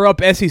 While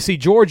runner-up SEC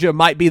Georgia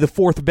might be the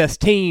 4th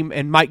best team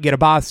and might get a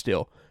bye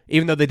still,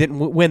 even though they didn't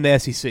win the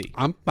SEC.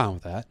 I'm fine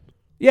with that.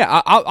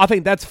 Yeah, I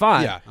think that's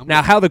fine. Yeah,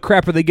 now, how the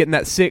crap are they getting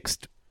that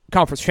 6th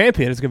conference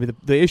champion is going to be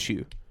the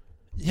issue.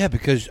 Yeah,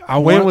 because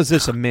when was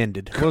this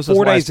amended? When was this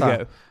 4 days last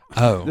time? ago.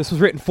 Oh. This was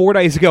written 4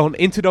 days ago on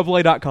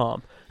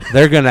NCAA.com.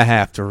 They're going to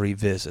have to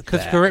revisit that.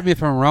 Because correct me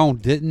if I'm wrong,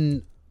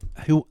 didn't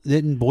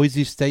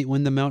Boise State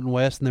win the Mountain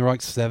West and they were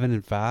like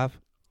 7-5?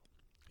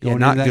 Yeah,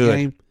 not that good.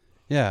 Game?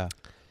 Yeah.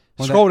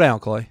 Well, Scroll down,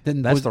 Clay.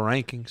 was That's the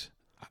rankings.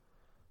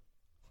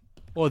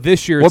 Well,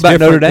 this year What it's about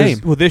different Notre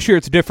Dame? Well, this year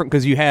it's different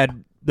because you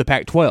had the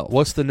Pac-12.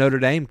 What's the Notre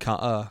Dame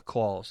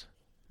clause?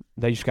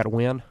 They just got to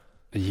win.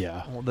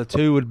 Yeah. Well, the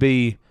two would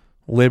be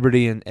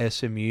Liberty and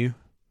SMU.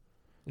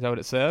 Is that what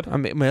it said? I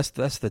mean, that's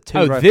the two.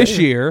 Oh, right this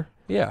there. year.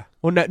 Yeah.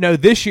 Well, no.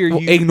 This year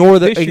Well, you ignore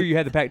the. This year you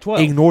had the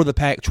Pac-12. Ignore the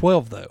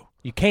Pac-12 though.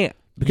 You can't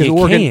because You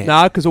Oregon. can't.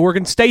 Nah, because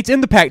Oregon State's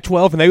in the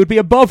Pac-12 and they would be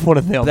above one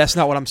of them. That's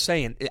not what I'm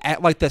saying.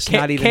 Act like that's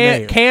not even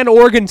there. Can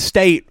Oregon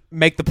State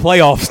make the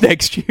playoffs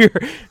next year?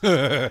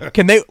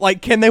 Can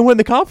they win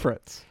the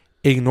conference?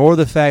 Ignore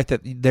the fact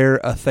that they're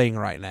a thing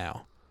right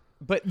now.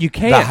 But you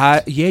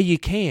can't. Yeah, you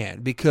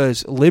can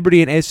because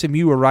Liberty and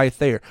SMU are right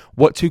there.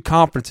 What two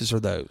conferences are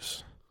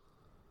those?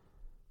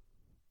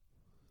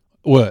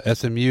 What?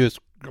 SMU is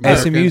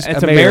American. SMU's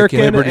It's American, American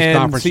Liberty's and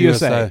Conference CUSA.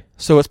 USA.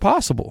 So it's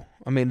possible.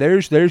 I mean,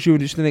 there's you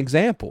just an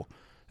example.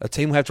 A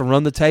team will have to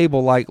run the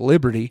table like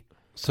Liberty.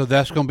 So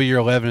that's going to be your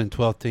 11 and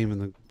 12th team in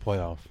the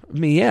playoff. I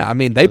mean, yeah. I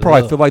mean, they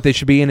probably feel like they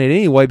should be in it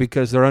anyway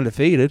because they're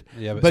undefeated.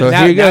 Yeah, But so now,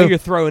 here you go. now you're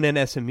throwing in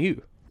SMU.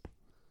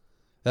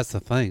 That's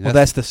the thing. Well,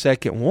 that's the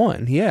second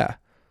one. Yeah,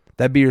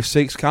 that'd be your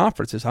 6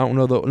 conferences. I don't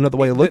know another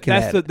way of looking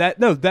at it.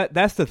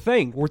 That's the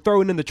thing. We're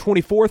throwing in the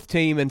 24th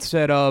team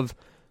instead of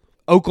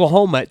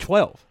Oklahoma at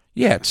 12.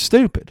 Yeah, it's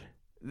stupid.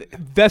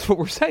 That's what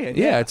we're saying.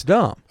 Yeah, it's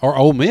dumb. Or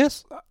Ole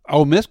Miss.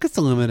 Ole Miss gets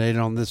eliminated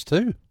on this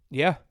too.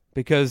 Yeah,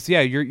 because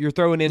you're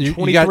throwing in You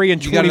 23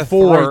 and you gotta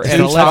 24 throw and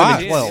two 11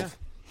 and spots. 12.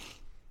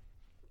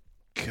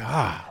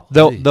 God,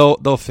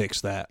 They'll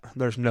fix that.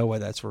 There's no way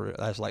that's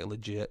like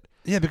legit.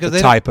 yeah, because The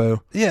they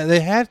typo. Yeah,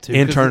 they have to.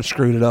 Intern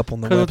screwed it up on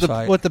the Because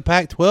website. with the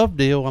Pac-12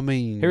 deal, I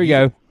mean, Here we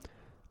go.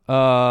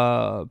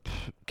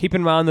 Keep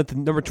in mind that the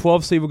number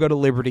 12 seed will go to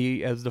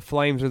Liberty as the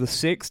Flames are the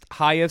 6th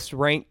highest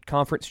ranked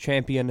conference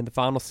champion in the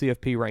final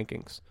CFP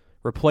rankings,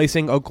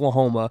 replacing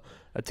Oklahoma,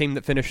 a team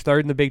that finished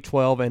 3rd in the Big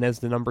 12 and as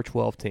the number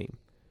 12 team.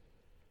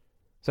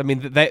 So I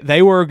mean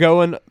they were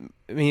going.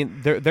 I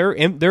mean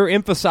they're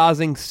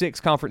emphasizing 6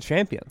 conference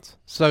champions.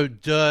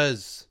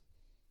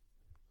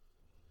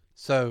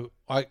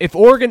 If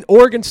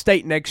Oregon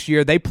State next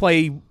year they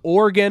play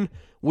Oregon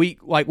week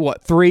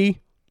 3.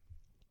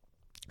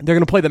 They're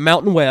going to play the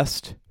Mountain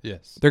West.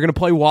 yes, They're going to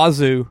play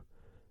Wazoo.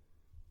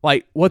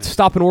 What's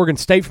stopping Oregon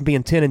State from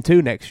being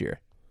 10-2 next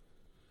year?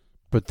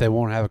 but they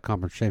won't have a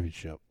conference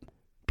championship.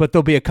 But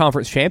they'll be a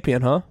conference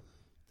champion, huh?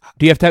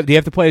 Do you have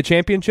to play a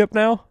championship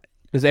now?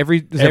 Does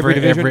every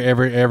division?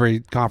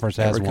 Every conference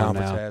has Every one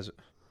conference now. has it.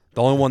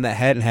 The only one that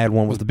hadn't had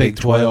one was the Big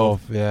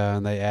 12. Yeah,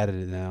 and they added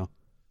it now.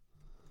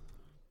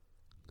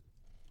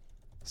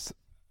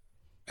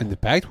 And the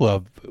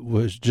Pac-12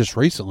 was just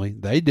recently.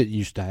 They didn't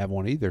used to have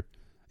one either.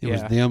 It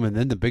was them, and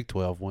then the Big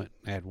 12 went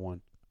and had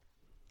one.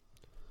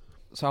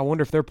 So I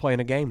wonder if they're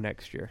playing a game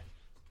next year.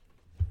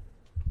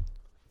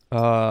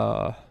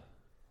 I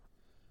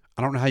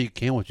don't know how you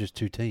can with just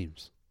 2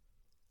 teams.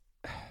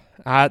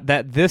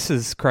 This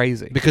is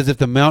crazy. Because if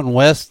the Mountain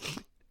West,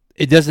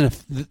 it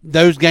doesn't.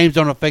 Those games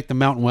don't affect the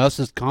Mountain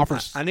West's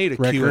conference. I need a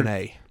record.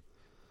 Q&A.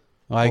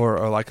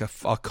 Or like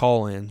a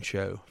call-in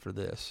show for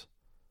this.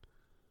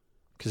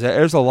 Because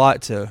there's a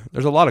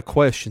lot of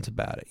questions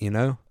about it, you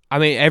know? I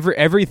mean,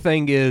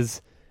 everything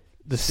is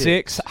the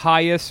 6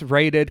 highest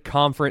rated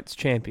conference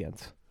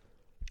champions.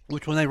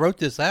 Which, when they wrote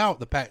this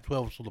out, the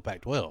Pac-12 was still the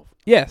Pac-12.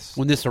 Yes.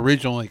 When this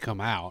originally come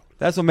out.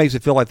 That's what makes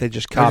it feel like they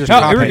just copied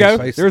just Oh, here we go.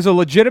 paste. There's a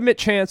legitimate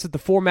chance that the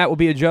format will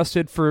be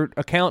adjusted for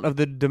account of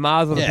the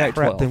demise of the Pac-12.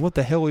 Crap, then what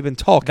the hell have we been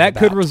talking That about?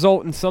 could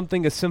result in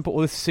something as simple.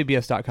 Well, this is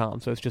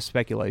CBS.com, so it's just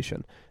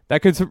speculation.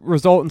 That could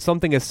result in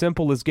something as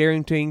simple as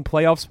guaranteeing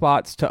playoff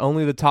spots to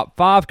only the top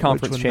 5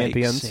 conference Which would make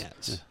champions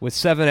sense. with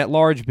 7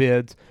 at-large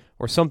bids,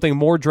 or something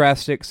more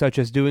drastic, such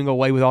as doing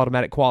away with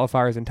automatic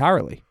qualifiers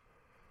entirely.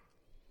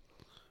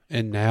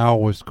 And now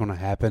what's going to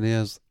happen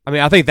is... I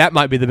mean, I think that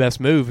might be the best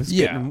move, is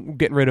getting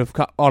rid of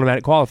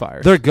automatic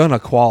qualifiers. They're going to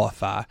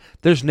qualify.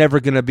 There's never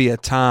going to be a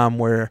time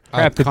where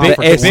Crap, the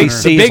conference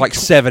SEC winner. is like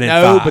 7-5.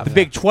 No, but the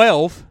Big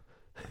 12...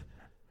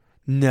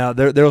 No,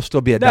 there'll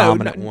still be a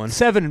dominant one.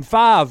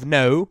 7-5,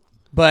 no,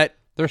 but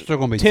They're still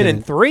going to be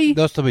 10-3.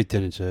 They'll still be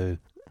 10-2,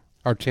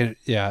 or 10.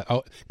 Yeah,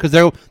 because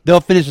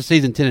they'll finish the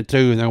season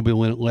 10-2, and they'll be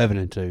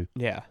 11-2.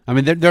 Yeah, I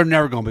mean they're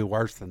never going to be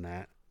worse than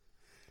that.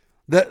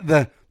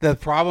 The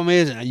problem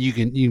is, and you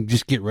can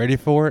just get ready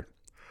for it,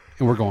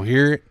 and we're going to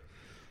hear it.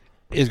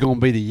 Is going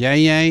to be the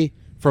yay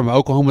from an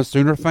Oklahoma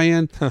Sooner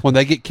fan when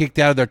they get kicked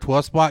out of their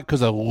 12th spot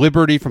because of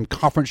Liberty from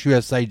Conference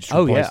USA just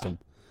replaced them.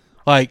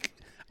 Like,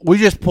 we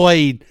just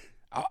played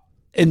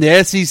in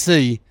the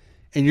SEC,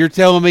 and you're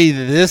telling me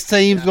that this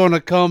team's going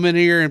to come in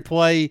here and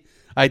play.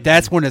 Like,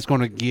 that's when it's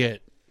going to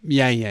get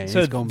yay. so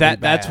it's going to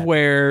be that's bad.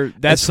 where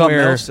That's something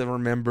else to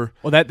remember.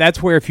 Well,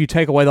 that's where if you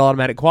take away the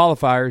automatic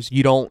qualifiers,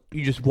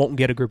 you just won't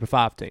get a Group of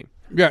 5 team.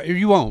 Yeah,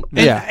 you won't.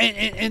 Yeah.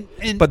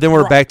 And But then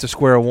we're back to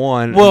square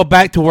one. Well,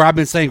 back to where I've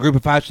been saying Group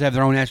of 5 should have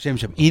their own national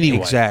championship anyway.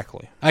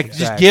 Exactly.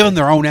 Just give them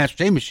their own national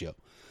championship.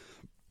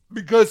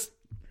 Because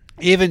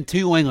even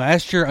Tulane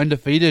last year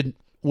undefeated,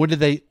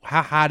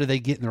 how high did they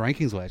get in the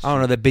rankings last year? I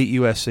don't know. They beat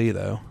USC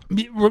though.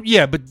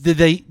 Yeah, but did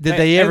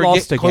they ever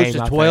lost get a close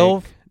game, to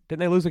 12? Didn't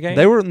they lose a game?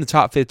 They were in the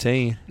top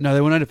 15. No,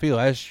 they went undefeated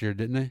last year,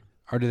 didn't they?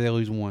 Or did they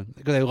lose one?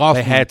 Because they lost.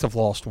 They one. had to have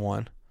lost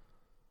one.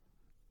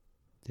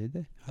 Did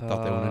they? I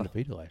thought they went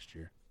undefeated last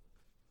year.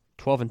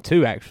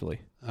 12-2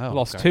 actually. Oh, they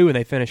lost okay. 2 and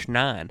they finished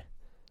 9. They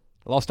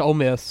lost to Ole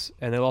Miss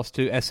and they lost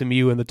to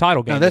SMU in the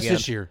title game. No, that's again.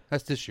 this year.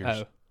 That's this year's.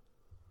 Oh,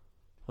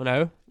 well,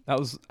 no, that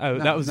was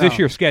No. this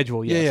year's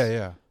schedule. Yes.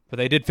 Yeah. But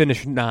they did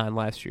finish 9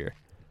 last year.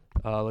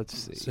 Let's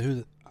see.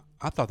 So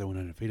I thought they went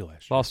undefeated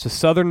last year. Lost to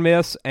Southern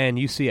Miss and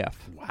UCF.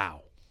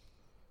 Wow.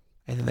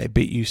 And then they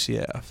beat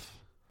UCF.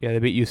 Yeah, they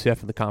beat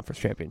UCF in the conference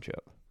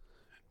championship.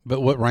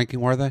 But what ranking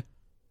were they?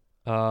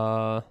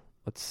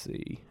 Let's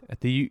see.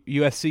 At the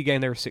USC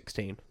game, they were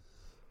 16.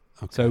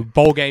 Okay. So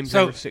bowl games,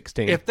 they were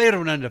 16. If they'd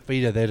have been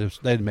undefeated, they'd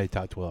have made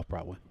top 12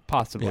 probably.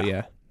 Possibly,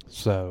 yeah.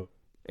 So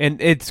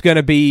And it's going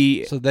to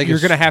be So they you're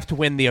can going to have to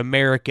win the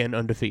American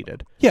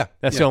undefeated. yeah,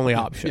 That's the only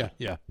option.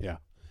 Yeah.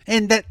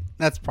 And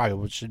that's probably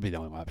what should be the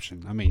only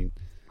option. I mean,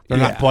 they're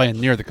Yeah. not playing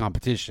near the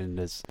competition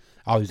as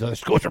all these other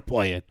schools are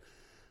playing.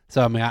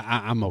 So I mean,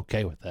 I'm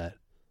okay with that.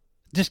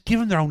 Just give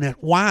them their own net.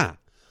 Why?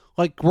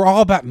 Like, we're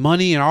all about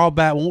money and all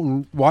about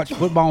wanting to watch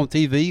football on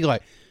TV.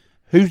 Like,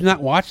 who's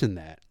not watching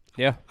that?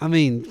 Yeah. I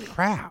mean,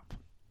 crap.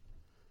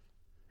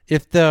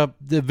 If the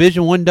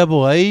Division I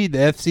AA, the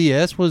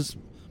FCS was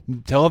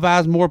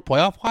televised more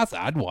playoff wise,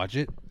 I'd watch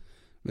it.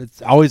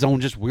 It's always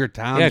on just weird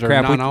times. Yeah, or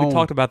crap. not We on.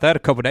 talked about that a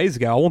couple of days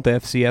ago. I want the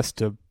FCS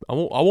to. I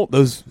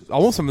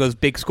want some of those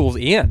big schools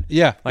in.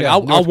 Yeah, Like yeah. I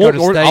North want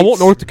Dakota I want State's-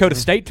 North Dakota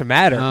State to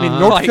matter. I mean,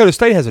 North Dakota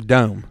State has a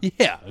dome.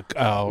 Yeah,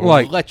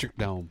 Like- electric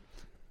dome.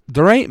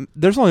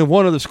 There's only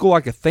one other school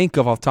I could think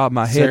of off the top of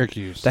my head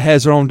Syracuse. that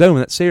has their own dome,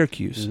 and that's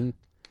Syracuse. Mhm.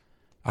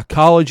 A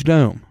college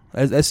dome.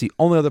 That's the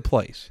only other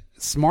place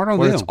Smart on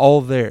where them. it's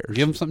all theirs.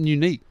 Give them something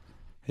unique.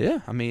 Yeah,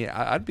 I mean,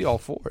 I'd be all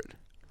for it.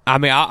 I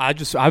mean,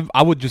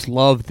 I would just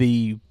love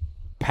the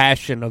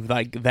passion of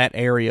like that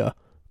area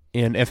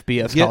in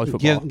FBS college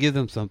football. Give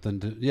them something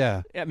to.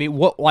 Yeah, I mean,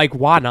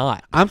 why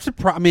not? I'm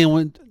surprised. I mean,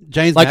 when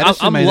James Like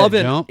Madison I'm made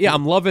loving, that jump, yeah,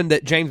 I'm loving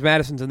that James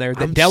Madison's in there.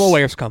 That I'm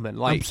Delaware's coming.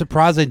 Like, I'm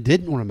surprised they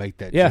didn't want to make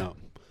that Yeah. jump.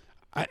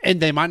 And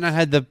they might not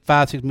have the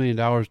 $5-6 million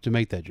to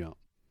make that jump.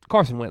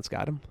 Carson Wentz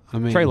got him. I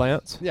mean, Trey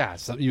Lance. Yeah,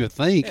 something you would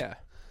think. Yeah.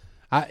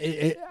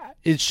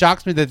 It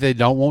shocks me that they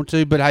don't want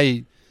to, but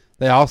hey,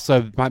 they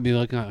also might be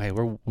looking like, hey,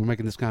 we're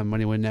making this kind of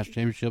money winning national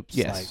championships.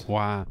 Yes.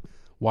 Like,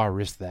 why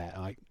risk that?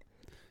 Like,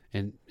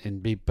 and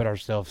put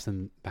ourselves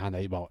behind the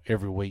 8 ball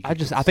every week. I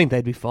think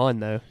they'd be fun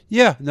though.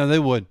 Yeah, no, they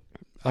would.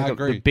 I Like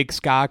agree. The Big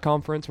Sky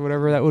Conference or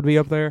whatever that would be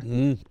up there.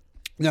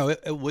 No,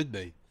 it would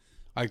be.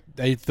 Like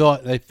they feel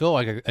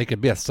like they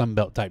could be a Sun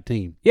Belt type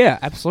team. Yeah,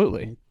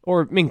 absolutely.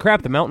 Or I mean,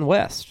 crap, the Mountain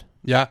West.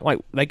 Yeah, Like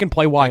they can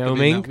play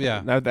Wyoming. enough,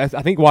 yeah.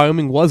 I think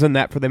Wyoming was in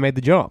that before they made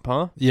the jump,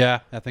 huh? yeah,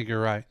 I think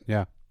you're right.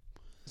 Yeah.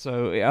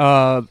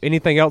 So,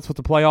 anything else with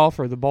the playoff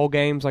or the bowl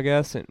games? I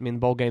guess. I mean, the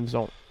bowl games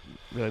don't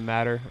really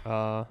matter.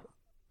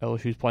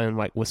 LSU's playing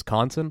like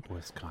Wisconsin.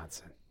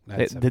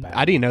 That's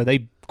I didn't know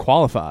they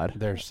qualified.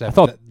 They're set. I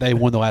thought- they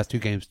won the last 2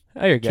 games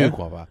There you go. to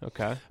qualify.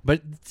 Okay.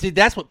 But see,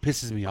 that's what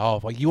pisses me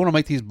off. Like, you want to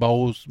make these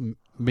bowls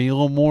be a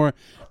little more.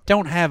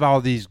 Don't have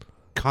all these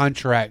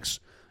contracts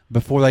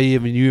before you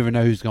even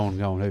know who's going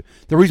who.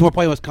 The reason we're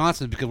playing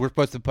Wisconsin is because we're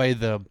supposed to play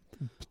the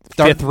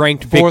Fifth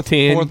ranked Big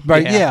Ten. Fourth,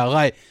 yeah,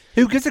 like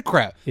who gives a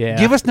crap? Yeah.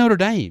 Give us Notre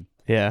Dame.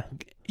 Yeah.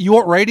 You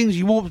want ratings?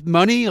 You want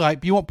money?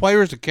 Like, you want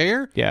players to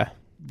care? Yeah.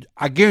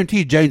 I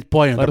guarantee James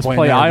playing. Let us playing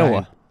play Notre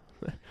Iowa.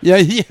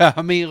 Dame. Yeah.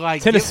 I mean,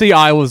 like Tennessee,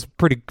 Iowa's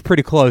pretty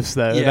close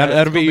though. Yeah,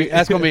 that'll be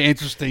that's gonna be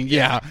interesting.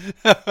 Yeah,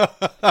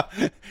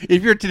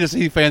 if you're a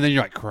Tennessee fan, then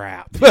you're like,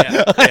 crap.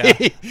 Yeah.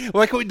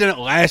 Like we did it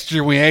last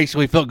year. We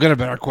actually felt good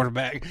about our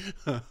quarterback.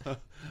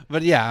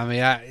 But yeah, I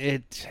mean,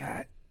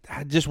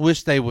 I just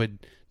wish they would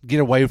get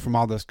away from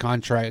all those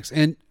contracts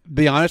and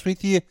be honest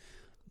with you.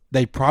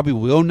 They probably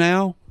will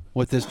now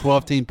with this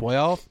 12-team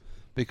playoff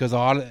because a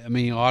lot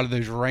of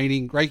those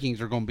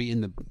rankings are going to be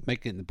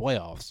making it in the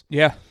playoffs.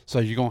 Yeah. So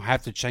you're going to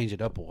have to change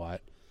it up a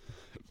lot.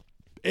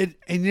 And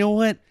you know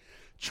what?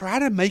 Try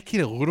to make it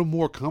a little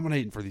more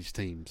accommodating for these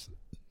teams.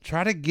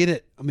 Try to get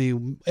it. I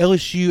mean,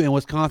 LSU and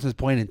Wisconsin is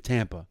playing in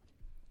Tampa.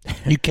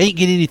 You can't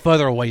get any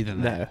further away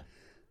than that. No.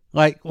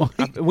 Like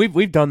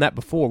we've done that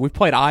before. We've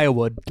played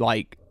Iowa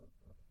like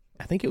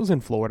I think it was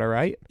in Florida,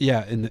 right?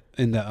 Yeah,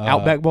 in the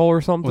Outback Bowl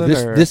or something. Well,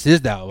 this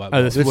is the Outback Bowl.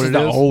 Oh, this is what the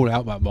it is? old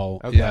Outback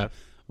Bowl. Okay. Yeah,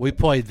 we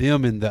played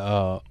them in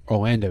the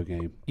Orlando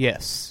game.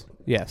 Yes.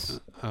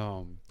 We're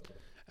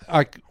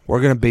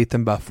gonna beat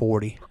them by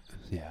 40.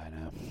 Yeah, I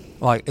know.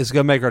 Like it's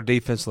gonna make our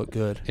defense look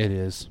good. It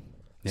is.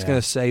 It's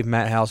gonna save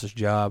Matt House's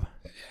job.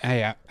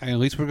 Hey, at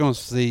least we're gonna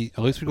see.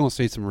 At least we're gonna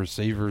see some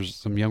receivers,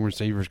 some young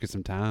receivers get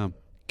some time.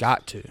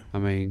 Got to. I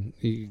mean,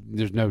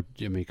 there's no.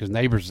 I mean, because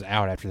Neighbors is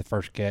out after the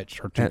first catch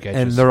or two catches,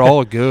 and they're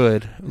all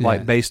good. Yeah.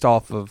 Like based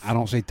off of. I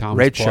don't see Thomas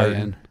red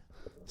playing.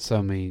 So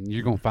I mean,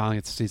 you're gonna finally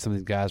get to see some of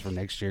these guys for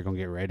next year. Gonna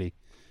get ready.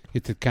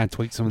 Get to kind of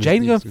tweak some of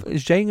these.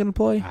 Is Jaden gonna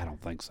play? I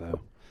don't think so.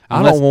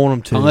 I don't want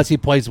him to, unless he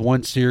plays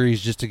one series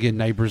just to get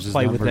Neighbors'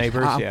 play numbers. with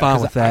Neighbors. I'm fine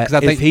with that. I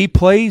think if he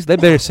plays, they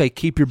better say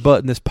keep your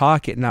butt in this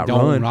pocket, and not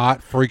don't run. Not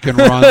freaking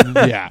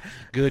run. Yeah,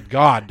 good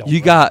God, don't you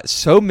run. got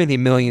so many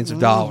millions of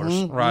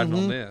dollars riding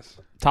on this.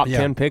 Top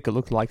 10 pick. It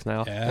looks like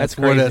now. Yeah, that's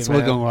crazy. That's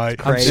looking like.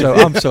 Crazy.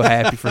 I'm so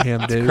happy for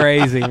him, dude.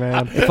 Crazy,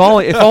 man. If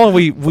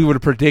only we would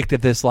have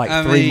predicted this like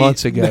 3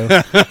 months ago.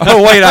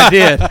 Oh wait, I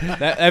did.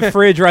 That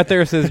fridge right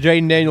there says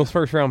Jaden Daniels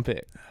first round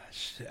pick.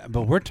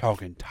 But we're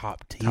talking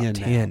top 10.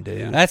 Top 10, now.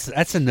 dude.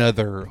 That's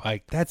another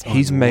that's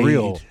he's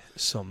unreal. made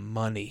some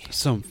money.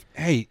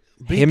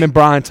 Him and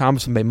Brian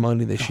Thomas made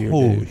money this year,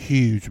 dude.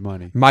 Huge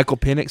money. Michael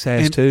Penix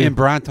has too. And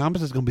Brian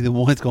Thomas is going to be the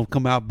one that's going to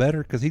come out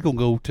better because he's going to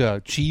go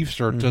to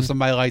Chiefs or to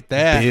somebody like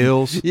that.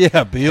 Bills.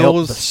 Yeah, Bills.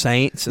 Help the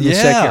Saints in the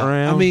second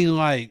round. I mean,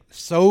 like,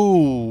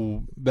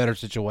 so better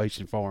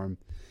situation for him.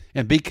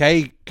 And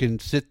BK can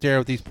sit there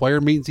with these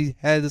player meetings he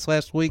had this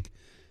last week.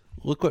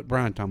 Look what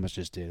Brian Thomas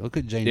just did. Look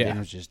what Jane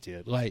Daniels just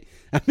did. Like,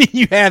 I mean,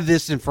 you have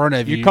this in front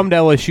of you. You come to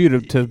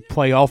LSU to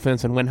play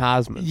offense and win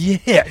Heisman.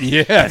 Yeah,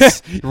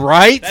 yes,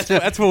 right.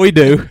 That's what we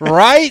do,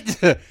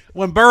 right.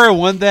 When Burrow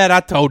won that, I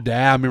told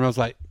Dad. I remember I was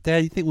like,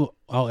 Dad, you think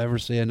I'll ever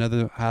see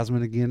another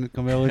Heisman again at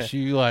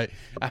LSU? Like,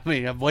 I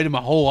mean, I've waited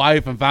my whole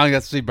life and finally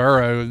got to see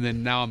Burrow, and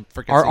then now I'm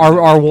freaking.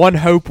 Our one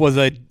hope was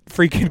a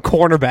freaking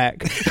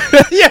cornerback.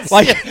 Yes,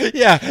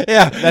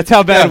 yeah. That's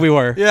how bad we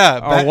were. Yeah,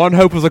 our one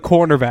hope was a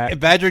cornerback.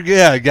 Badger,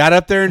 got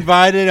up there,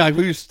 invited. Like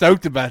we were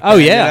stoked about that. Oh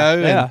yeah,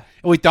 yeah.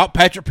 And we thought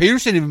Patrick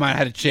Peterson even might have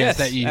had a chance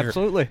that year.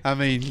 Absolutely. I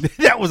mean,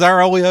 that was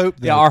our only hope.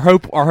 Though. Yeah, our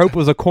hope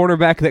was a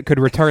cornerback that could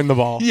return the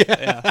ball.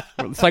 Yeah.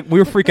 It's like we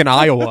were freaking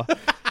Iowa.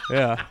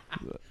 Yeah.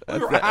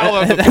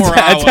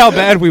 That's how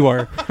bad we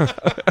were.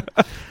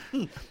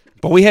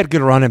 But we had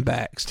good running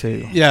backs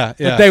too. Yeah.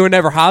 But they were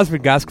never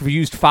Heisman guys because we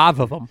used 5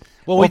 of them.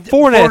 Well,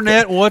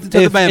 Fournette wasn't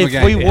to the Bama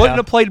game. If we wouldn't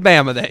have played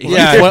Bama that year,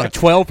 Yeah.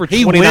 12 for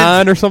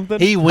 29 or something.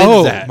 He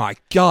wins that. Oh my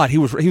God, he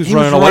was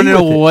running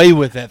away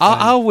with that.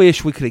 I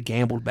wish we could have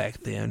gambled back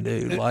then,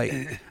 dude.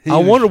 Like, I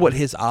wonder what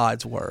his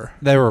odds were.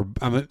 They were,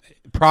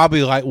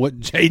 probably like what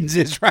Jaden's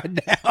is right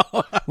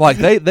now. Like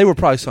they were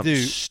probably something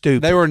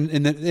stupid. They were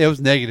it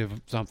was negative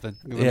something.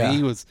 Yeah.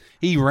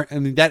 I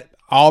mean that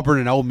Auburn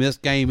and Ole Miss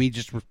game, he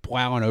just was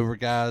plowing over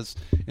guys,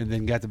 and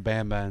then got to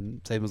Bama,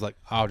 and Saban was like,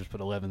 "I'll just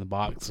put 11 in the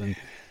box and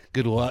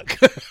good luck."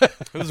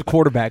 Who was a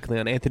quarterback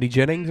then? Anthony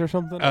Jennings or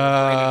something?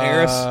 Brandon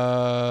Harris?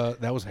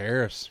 That was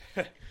Harris.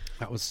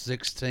 That was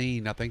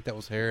 16. I think that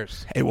was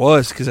Harris. It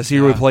was because that's the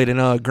year we played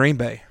in Green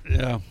Bay.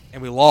 Yeah,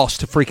 and we lost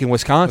to freaking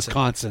Wisconsin.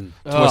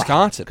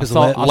 Wisconsin. I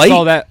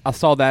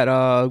saw that.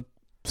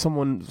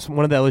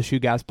 One of the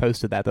LSU guys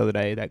posted that the other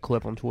day. That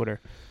clip on Twitter.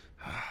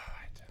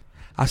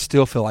 I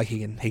still feel like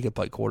he could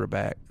play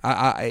quarterback.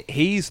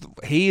 He is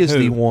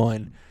the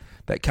one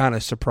that kind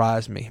of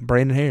surprised me.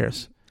 Brandon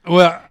Harris.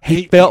 Well,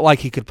 he felt like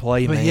he could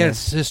play, but man. he had a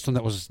system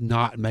that was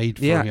not made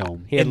for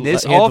him. In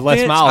this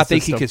offense, I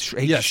think he could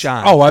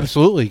shine. Oh,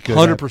 absolutely,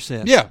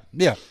 100%.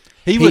 Yeah.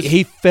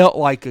 He felt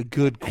like a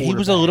good quarterback. He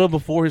was a little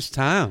before his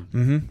time.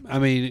 Mm-hmm. I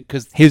mean,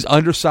 because he was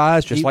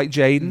undersized, just like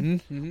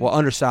Jaden. Mm-hmm. Well,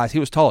 undersized. He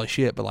was tall as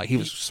shit, but like he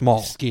was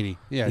small, skinny.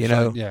 Yeah, you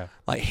know. Yeah,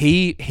 like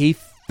he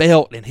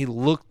felt and he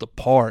looked the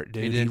part,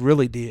 dude. He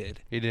really did.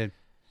 He did.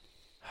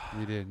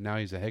 Now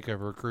he's a heck of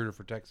a recruiter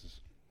for Texas.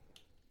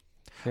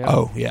 Yeah.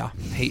 Oh yeah,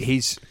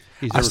 he's.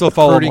 I still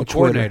follow him on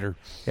Twitter.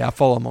 Yeah, I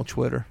follow him on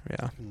Twitter.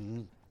 Yeah,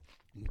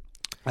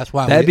 that's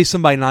why that'd be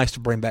somebody nice to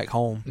bring back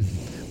home.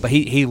 But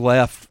he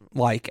left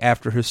like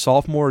after his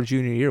sophomore or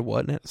junior year,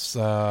 wasn't it?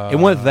 It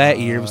wasn't that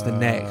year. It was the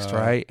next,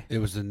 right? It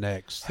was the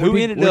next. Who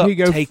ended up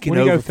taking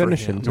over for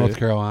him? North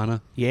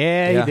Carolina.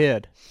 Yeah, he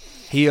did.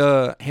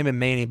 Him and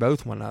Manny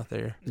both went out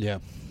there. Yeah.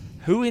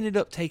 Who ended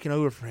up taking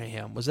over for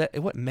him? Was that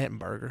what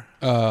Mettenberger?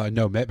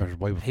 No, Mettenberger was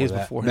way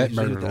before that.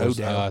 Before Mettenberger was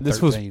this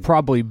 13. was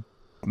probably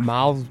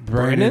Miles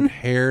Brennan.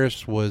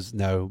 Harris was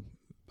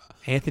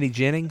Anthony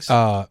Jennings.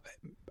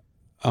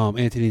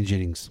 Anthony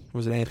Jennings.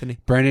 Was it Anthony?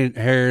 Brandon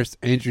Harris,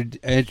 Andrew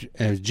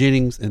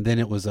Jennings, and then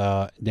it was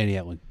Danny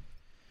Etling.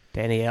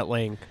 Danny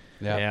Etling.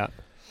 Yeah.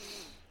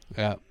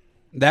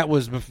 That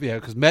was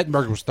because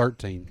Mettenberger was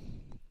 13.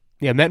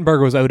 Yeah,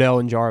 Mettenberger was Odell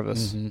and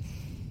Jarvis. Mm-hmm.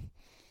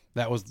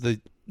 That was the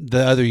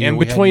other year. And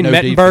we had between no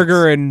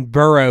Mettenberger defense. and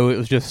Burrow, it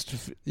was just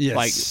they're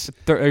just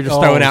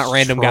throwing out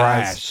random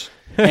trash.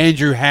 guys.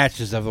 Andrew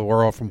Hatches of the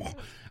world from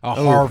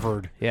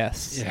Harvard.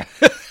 Yes. Yeah.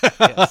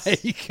 Yes.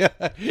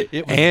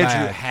 It was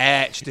Andrew bad.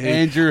 Hatch, dude.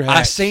 Andrew I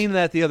Hatch. seen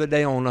that the other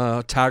day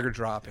on Tiger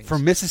Droppings.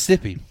 From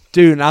Mississippi.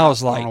 Dude, and I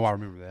was I like, don't know why I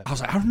remember that. I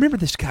was like, I remember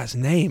this guy's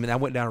name, and I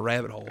went down a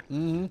rabbit hole.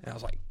 Mm-hmm. And I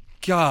was like,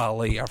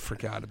 golly, I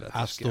forgot about this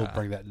I still guy.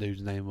 bring that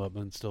dude's name up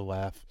and still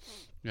laugh.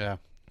 Yeah.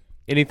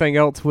 Anything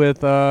else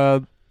with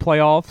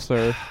playoffs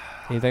or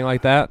anything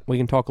like that? We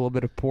can talk a little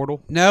bit of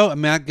portal. No, I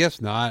mean, I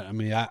guess not. I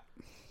mean, Have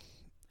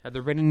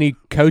there been any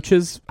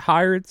coaches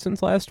hired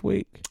since last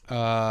week?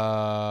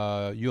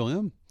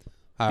 ULM.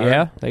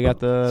 Yeah, they got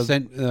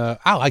the.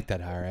 I like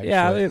that hire. Actually.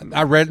 Yeah,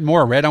 I read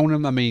on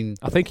him. I mean,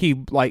 I think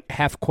he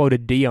half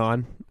quoted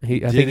Dion. I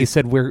think he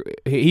said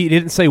he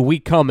didn't say we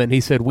coming. He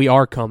said we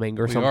are coming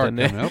or something.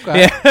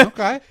 Okay. Yeah.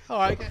 Okay. I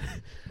like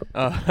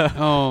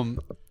it.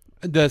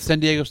 The San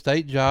Diego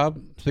State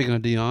job. Speaking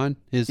of Dion,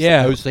 his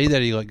OC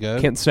that he let go.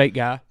 Kent State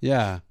guy.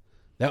 Yeah.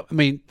 That. I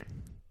mean,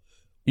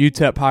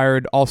 UTEP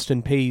hired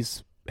Austin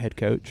Peay's head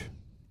coach.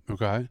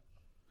 Okay.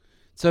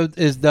 So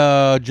is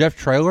the Jeff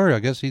Traylor? I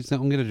guess he's not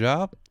gonna get a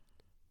job.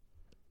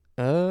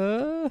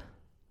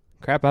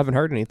 Crap! I haven't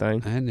heard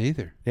anything. I hadn't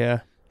either.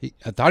 Yeah.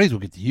 I thought he was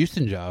gonna get the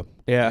Houston job.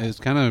 Yeah. It's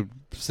kind of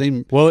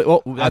seemed.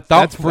 Well, I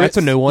thought that's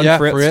a new one. Yeah,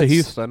 Fritz to Fritz.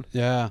 Houston.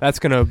 Yeah. That's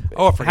gonna.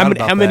 Oh, I forgot about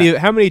that.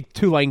 How many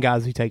Tulane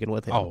guys he taking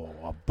with him? Oh,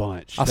 a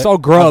bunch. I saw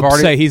Grubb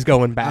say he's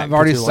going back. I've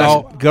already to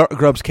saw Tulane.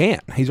 Grubbs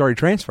can't. He's already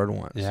transferred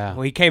once. Yeah.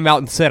 Well, he came out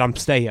and said, "I'm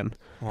staying."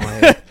 Well,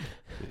 yeah.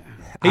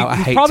 I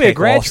He's hate probably a Tech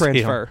grad lost him.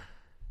 transfer.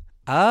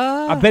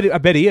 I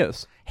bet he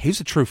is. He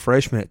was a true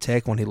freshman at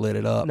Tech when he lit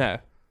it up. No,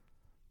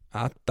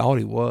 I thought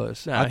he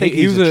was. no I think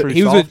he was a true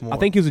sophomore. I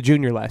think he was a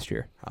junior last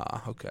year.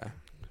 Ah, okay.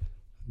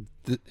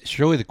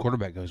 Surely the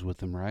quarterback goes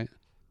with him, right?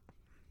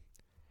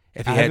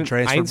 If he had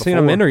transferred I ain't before. seen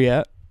him enter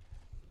yet.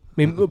 I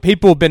mean,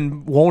 people have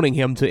been wanting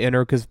him to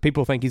enter because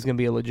people think he's going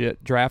to be a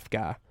legit draft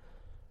guy.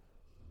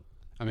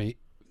 I mean,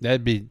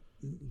 that'd be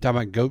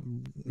talking about go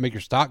make your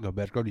stock go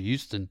better. Go to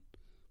Houston,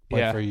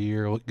 play for a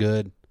year, look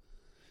good.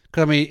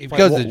 Because I mean, if it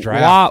goes to the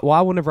draft,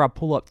 why whenever I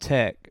pull up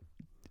Tech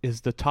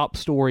is the top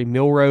story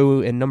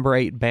Milroe and number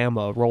 8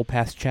 Bama roll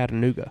past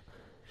Chattanooga?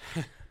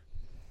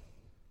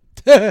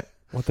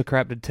 What the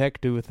crap did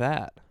Tech do with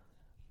that?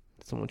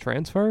 Did someone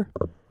transfer?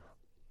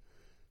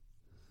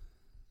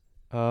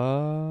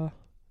 Well,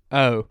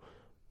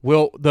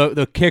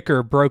 the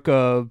kicker broke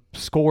a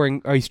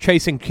scoring. Or he's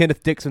chasing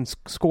Kenneth Dixon's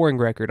scoring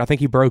record. I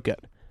think he broke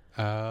it.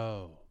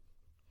 Oh,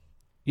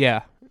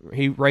 yeah,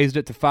 he raised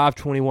it to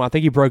 521. I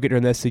think he broke it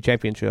during the SC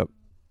championship.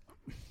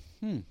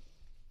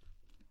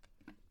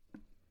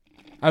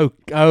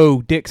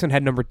 Oh, Dixon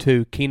had number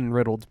 2. Keenan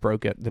Reynolds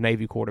broke it. The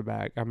Navy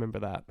quarterback. I remember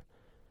that.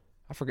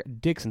 I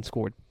forgot. Dixon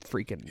scored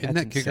freaking. Isn't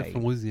that kicker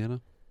from Louisiana?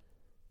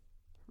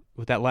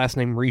 With that last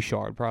name,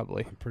 Richard,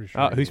 probably. I'm pretty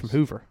sure. Who's from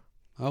Hoover?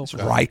 Oh, It's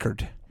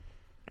Reichard.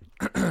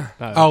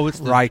 it's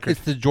Reichard.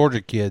 It's the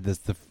Georgia kid. That's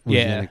the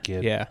Louisiana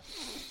kid. Yeah,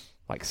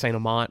 like Saint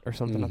Amant or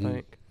something. I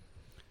think.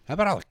 How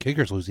about all the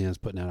kickers Louisiana's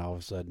putting out all of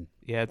a sudden?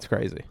 Yeah, it's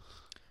crazy.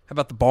 How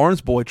about the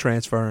Barnes boy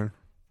transferring?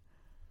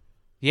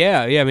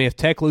 Yeah. I mean, if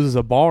Tech loses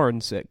a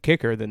Barnes at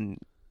kicker, then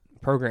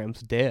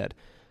program's dead.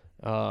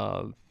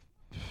 Let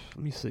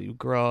me see.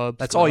 Grubbs.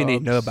 That's all you need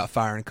to know about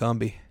firing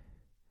Cumbie.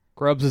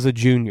 Grubbs is a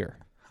junior.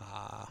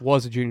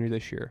 Was a junior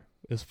this year.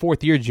 His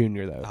 4th year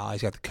junior though.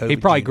 He's got the COVID. He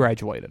probably gene.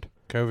 graduated.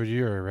 COVID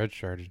year or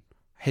redshirted?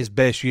 His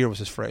best year was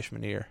his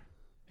freshman year.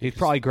 He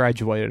probably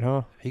graduated,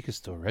 huh? He could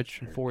still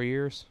redshirt. 4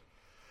 years.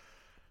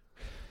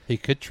 He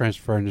could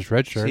transfer in his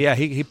redshirt. So yeah,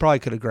 he probably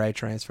could have grad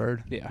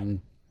transferred. Yeah.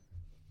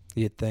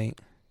 You'd think.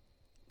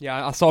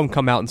 Yeah, I saw him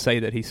come out and say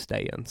that he's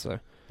staying. So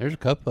there's a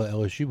couple of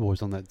LSU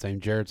boys on that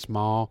team. Jared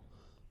Small,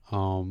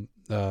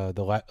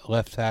 the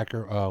left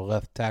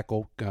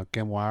tackle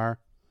Kim Wire.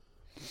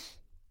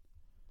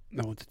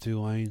 I went to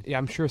Tulane. yeah,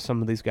 I'm sure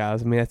some of these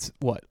guys. I mean, that's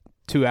what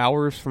 2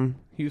 hours from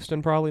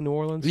Houston, probably New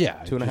Orleans.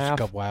 Yeah, 2.5. a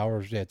couple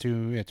hours. Yeah,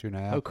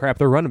 2.5. Oh crap!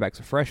 Their running back's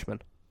a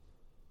freshman.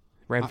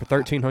 Ran for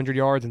 1,300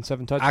 yards and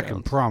 7 touchdowns. I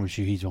can promise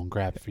you, he's gonna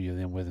grab a few of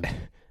them with him.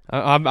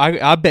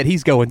 I bet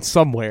he's going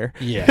somewhere.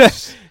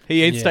 Yes,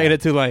 he ain't staying at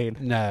Tulane.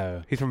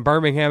 No, He's from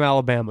Birmingham,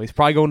 Alabama. He's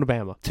probably going to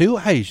Bama.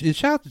 Hey,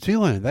 shout out to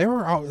Tulane. They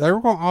were going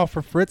to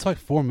offer Fritz like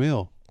 $4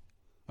 million.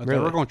 They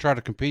Really? were going to try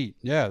to compete.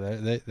 Yeah,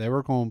 they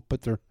were going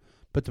to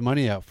put the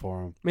money out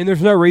for him. I mean,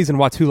 there's no reason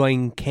why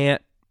Tulane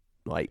can't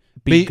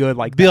be good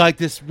like be that. like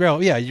this. Bro,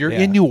 yeah, you're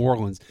in New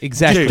Orleans.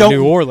 Exactly, Just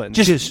New Orleans.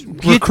 Just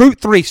recruit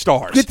 3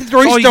 stars. Get the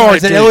 3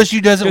 stars that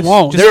LSU doesn't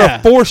want. They're a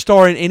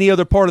 4-star in any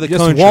other part of the Just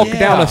country. walk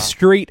down a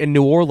street in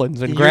New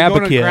Orleans and You're grab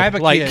gonna a kid. grab a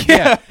like, kid,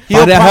 yeah.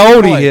 Find out how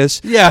old he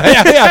is. Yeah.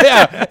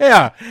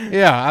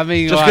 I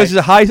mean, Just because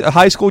he's a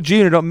high school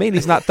junior don't mean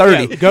he's not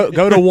 30.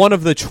 go to one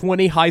of the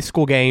 20 high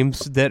school games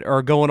that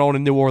are going on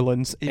in New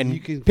Orleans and you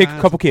can pick a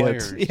find couple some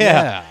kids. players.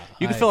 Yeah.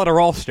 You can fill out a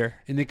roster.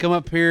 And then come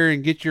up here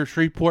and get your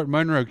Shreveport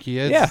Monroe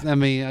kids. Yeah. I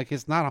mean, like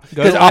it's not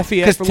Go to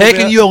Lafayette for a Tech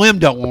little and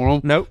bit. ULM don't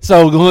want them. Nope.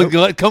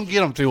 So come get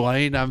them,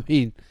 Tulane. I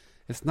mean,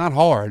 it's not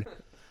hard.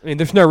 I mean,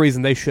 there's no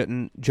reason they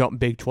shouldn't jump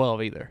Big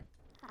 12 either.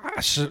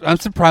 I'm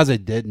surprised they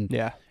didn't.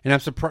 Yeah. And I'm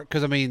surprised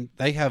because, I mean,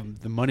 they have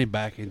the money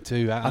backing,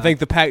 too. I think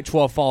the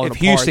Pac-12 falling If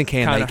apart Houston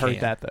can, kind they of hurt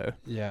can. that, though.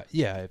 Yeah,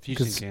 if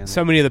Houston Because can.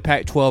 so many of the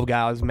Pac-12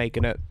 guys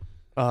making it,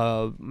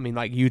 I mean,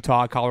 like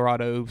Utah,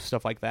 Colorado,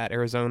 stuff like that,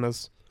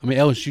 Arizona's. I mean,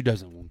 LSU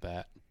doesn't want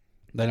that.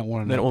 They don't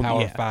want to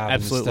Power 5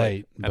 absolutely,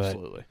 in the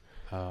state.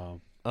 But,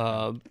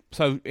 absolutely.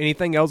 So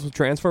anything else with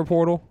transfer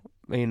portal?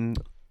 I mean,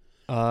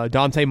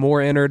 Dante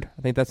Moore entered.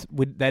 I think that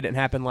didn't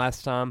happen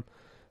last time.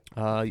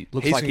 Looks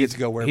He's like gonna get to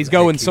go wherever he's the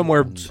going heck he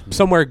somewhere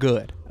wants.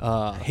 good.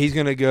 He's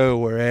going to go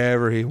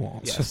wherever he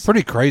wants. It's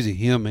pretty crazy.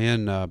 Him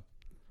and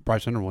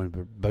Bryce Underwood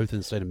were both in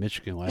the state of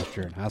Michigan last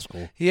year in high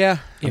school. Yeah.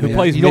 Who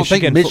plays you don't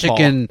think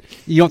Michigan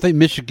football. You don't think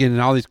Michigan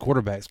and all these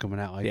quarterbacks coming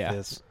out like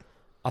this.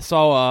 I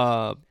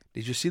saw.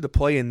 Did you see the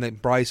play in the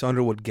Bryce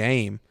Underwood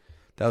game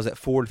that was at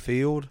Ford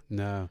Field?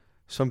 No.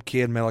 Some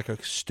kid made like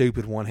a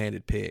stupid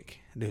one-handed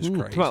pick. It was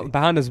crazy.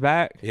 Behind his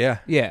back? Yeah.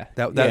 Yeah.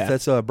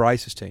 That's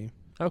Bryce's team.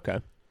 Okay.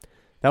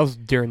 That was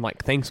during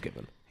like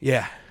Thanksgiving.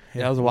 Yeah.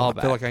 That was a while back.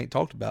 I feel like I ain't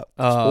talked about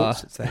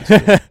sports since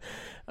Thanksgiving.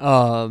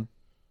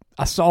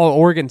 I saw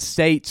Oregon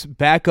State's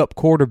backup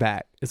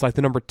quarterback is like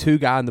the number 2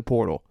 guy in the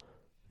portal,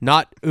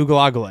 not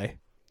Ugalagale.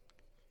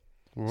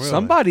 Really?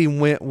 Somebody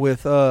went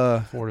with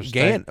Florida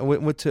State.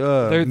 went to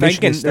They're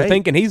Michigan State. They're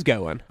thinking he's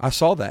going. I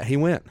saw that he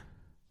went.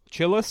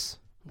 Chillis?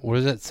 What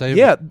does that say?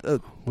 Yeah.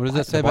 What does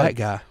that say the about black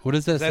guy? What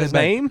does that Is say that his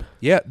about name?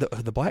 Yeah,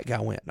 the black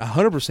guy went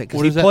 100% because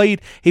What he is that?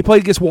 played. He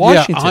played against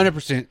Washington. Yeah,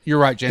 100%. You're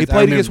right, James. He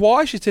played against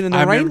Washington in the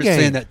I rain remember game.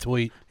 seeing that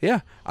tweet. Yeah,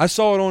 I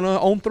saw it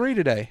on 3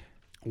 today.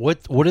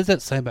 What does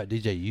that say about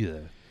DJU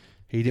though?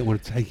 He didn't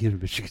want to take him to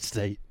Michigan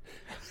State.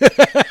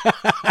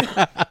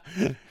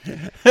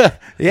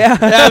 Yeah,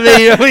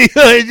 I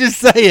mean, just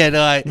say it.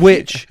 Like.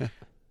 Which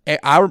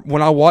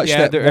when I watched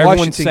that everyone's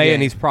Washington saying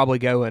game, he's probably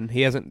going.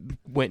 He hasn't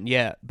went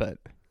yet, but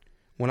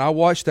when I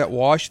watched that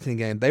Washington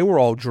game, they were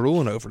all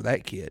drooling over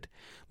that kid.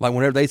 Like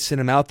whenever they'd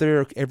send him out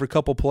there every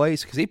couple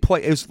plays because it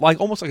was like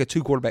almost like a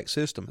 2 quarterback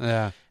system.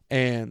 Yeah,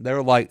 and they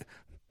were like,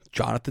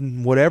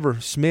 Jonathan whatever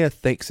Smith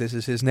thinks this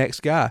is his next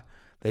guy.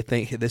 They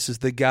think this is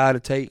the guy to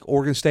take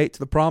Oregon State to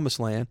the promised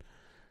land.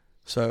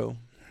 So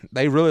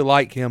they really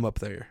like him up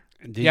there.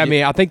 I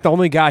mean, I think the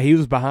only guy he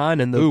was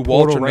behind in the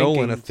Walter portal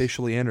Nolan rankings-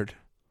 officially entered.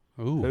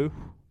 Who?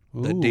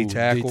 The D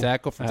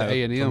tackle from the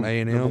A&M. From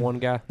A&M. Number 1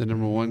 guy. The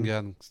number 1 guy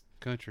in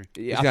the country.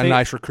 Yeah, He's got a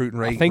nice recruiting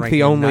rate. I think ranking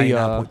the of only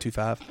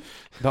 99.25.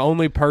 the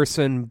only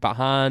person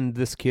behind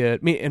this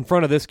kid, in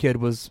front of this kid,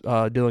 was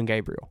Dylan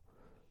Gabriel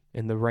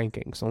in the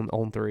rankings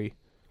on 3.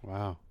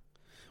 Wow.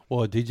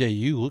 Well,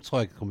 DJU looks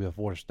like it's going to be a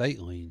Florida State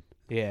lean.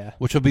 Yeah.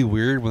 Which will be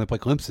weird when they play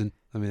Clemson.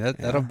 I mean,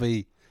 that'll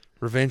be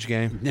Revenge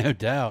game. no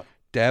doubt.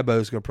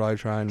 Dabo's going to probably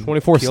try and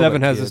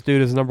 24/7 has this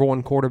dude as number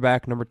 1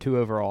 quarterback, number 2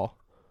 overall.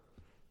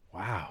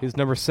 Wow. He's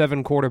number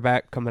 7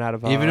 quarterback coming out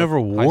of Even over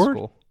high Ward?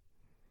 school.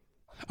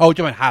 Oh, you're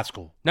talking about high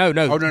school. No. Oh,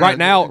 no, right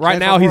no,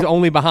 now he's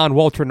only behind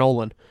Walter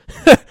Nolan.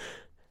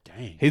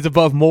 Dang. He's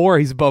above Moore.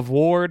 He's above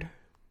Ward.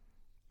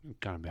 It's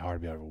going to be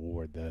hard to be over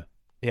Ward, though.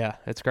 Yeah,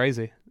 it's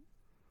crazy.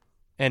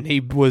 And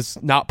he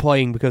was not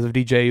playing because of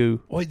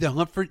DJU. Wait,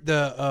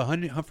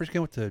 Humphreys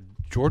came with to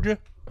Georgia?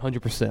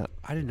 100%.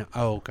 I didn't know.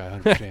 Oh, okay,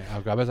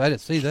 100%. I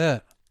didn't see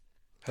that.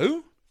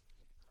 Who?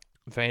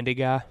 Vandy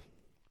guy.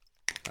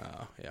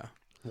 Oh, yeah.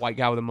 White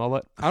guy with a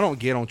mullet. I don't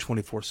get on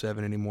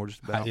 24/7 anymore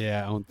just about.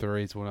 Yeah, on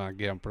 3 is when I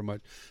get them pretty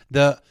much.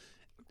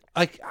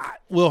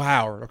 Will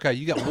Howard. Okay,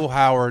 you got Will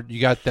Howard.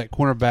 You got that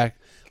cornerback.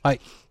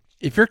 Like,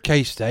 if you're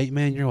K-State,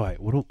 man, you're like,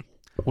 what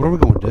are we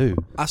going to do?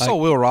 I saw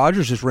Will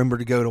Rogers just rumored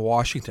to go to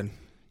Washington.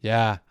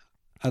 Yeah,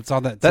 I saw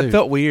that too. That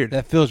felt weird.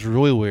 That feels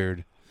really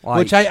weird. Like,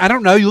 Which I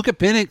don't know. You look at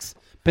Penix.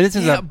 Penix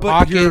is a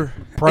pocket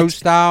pro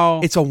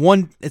style. It's a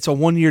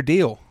 1 year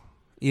deal,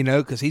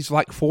 because he's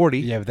like 40.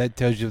 Yeah, but that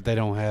tells you that they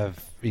don't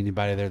have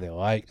anybody there they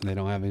like, and they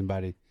don't have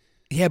anybody.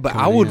 Yeah, but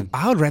I coming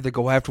would rather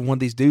go after one of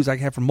these dudes I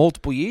can have for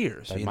multiple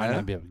years. They might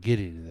not be able to get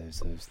into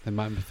those. They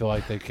might feel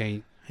like they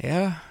can't.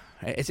 Yeah,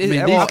 these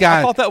guys.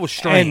 I thought that was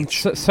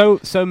strange. And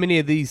so many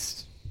of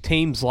these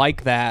teams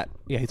like that.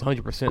 Yeah, he's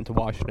 100% to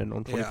Washington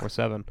on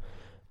 24/7.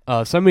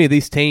 So many of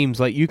these teams,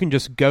 like you can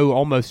just go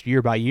almost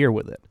year by year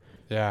with it.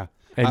 Yeah.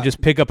 And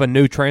just pick up a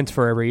new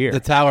transfer every year. The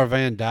Tyler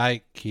Van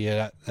Dyke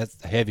kid, that's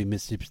the heavy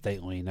Mississippi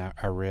State lean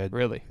I read.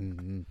 Really?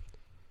 Mm-hmm.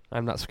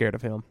 I'm not scared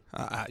of him.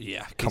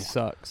 Yeah, he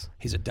sucks.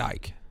 He's a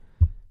dyke.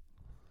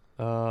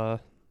 The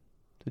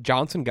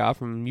Johnson guy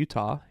from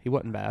Utah, he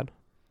wasn't bad.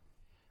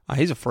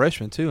 He's a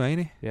freshman too,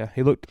 ain't he? Yeah,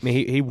 he looked. I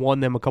mean, he won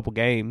them a couple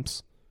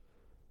games.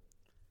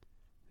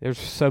 There's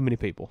so many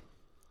people.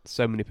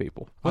 So many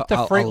people. What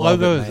the freak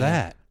logo is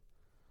that?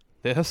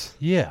 This?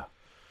 Yeah.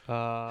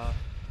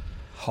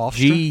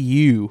 Hofstra?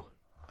 GU.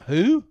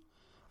 Who?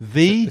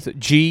 V? Is it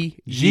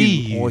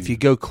G? Well, if you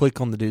go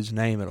click on the dude's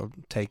name, it'll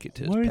take it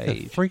to his Where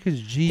page. the freak is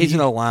G? He's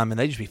an old lineman.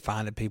 They just be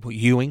finding people.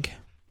 Ewing.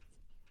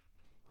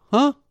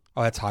 Huh?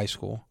 Oh, that's high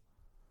school.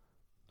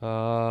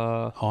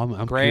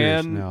 I'm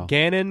curious now.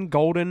 Gannon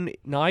Golden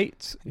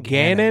Knights.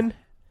 Gannon.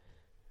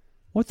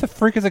 What the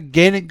freak is a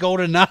Gannon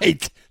Golden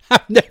Knight?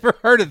 I've never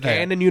heard of that.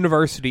 Gannon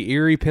University,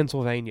 Erie,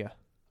 Pennsylvania.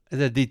 Is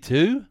that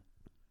D2?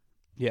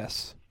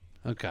 Yes.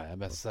 Okay, I'm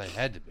about to say it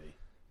had to be.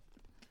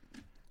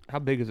 How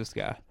big is this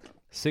guy?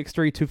 6'3",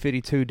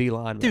 252 D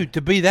lineman. Dude,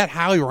 to be that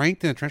highly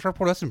ranked in the transfer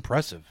portal, that's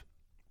impressive.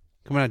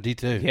 Coming out of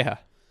D2. Yeah.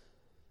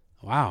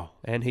 Wow.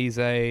 And he's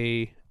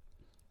a...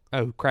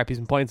 Oh, crap. He's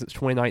been playing since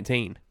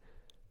 2019.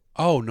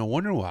 Oh, no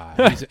wonder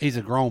why. He's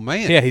a grown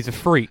man. Yeah, he's a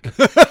freak.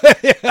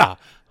 Yeah.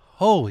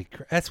 Holy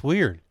crap. That's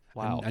weird.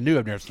 Wow. I knew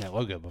I've never seen that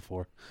logo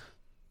before.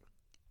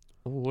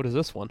 Ooh, what is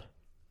this one?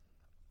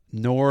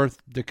 North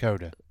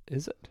Dakota.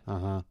 Is it?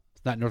 Uh-huh.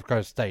 It's not North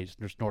Dakota State.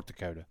 It's North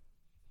Dakota.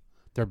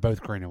 They're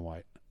both green and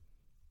white.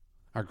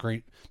 Or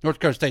green. North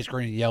Dakota State's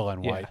green and yellow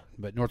and white,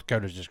 but North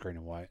Dakota's just green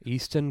and white.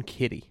 Easton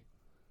Kitty.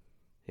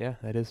 Yeah,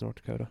 that is North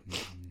Dakota.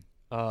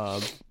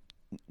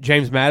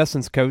 James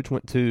Madison's coach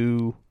went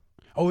to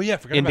Oh, yeah, I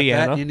forgot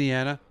Indiana. about that.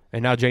 Indiana.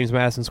 And now James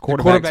Madison's The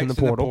quarterback's in the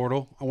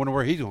portal. I wonder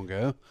where he's going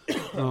to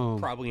go.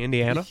 Probably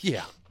Indiana.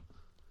 Yeah.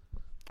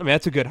 I mean,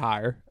 that's a good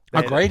hire.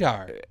 A great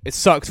hire. It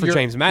sucks for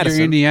James Madison.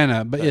 You're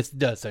Indiana, but it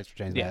does suck for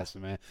James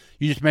Madison, man.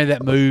 You just made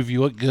that move.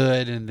 You look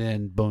good, and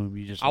then, boom,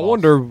 you just I lost.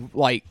 wonder,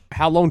 like,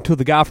 how long till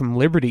the guy from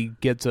Liberty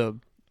gets a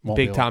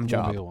big-time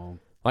job.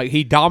 Like,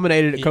 he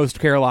dominated at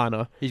Coastal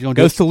Carolina. He's going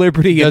goes to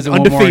Liberty and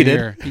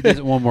undefeated. He does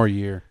it one more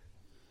year.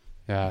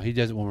 Yeah, he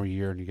does it one more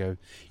year, and you go.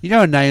 You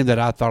know a name that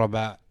I thought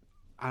about,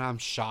 and I'm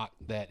shocked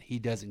that he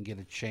doesn't get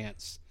a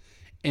chance.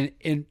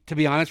 And to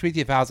be honest with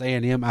you, if I was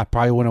A&M, I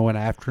probably wouldn't have went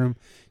after him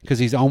because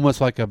he's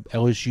almost like a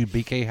LSU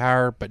BK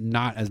hire, but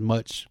not as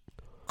much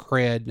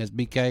cred as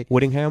BK.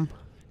 Whittingham?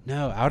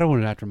 No, I would have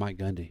went after Mike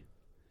Gundy.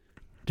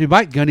 Dude,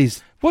 Mike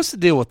Gundy's... What's the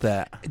deal with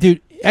that?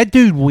 Dude, that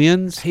dude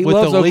wins He with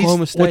loves the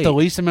Oklahoma least, State. with the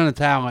least amount of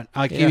talent.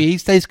 Like, Yeah. I mean, he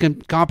stays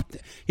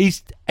competent.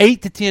 He's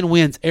 8 to 10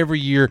 wins every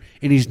year,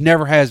 and he's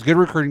never has good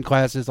recruiting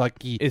classes. Like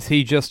Is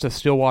he just a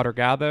Stillwater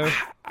guy, though?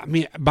 I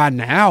mean, by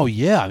now,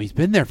 yeah. I mean, he's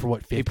been there for,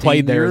 15 He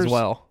played there years? as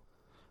well.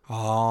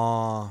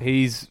 Oh,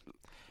 He's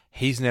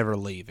never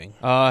leaving.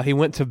 he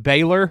went to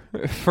Baylor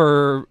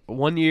for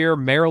 1 year,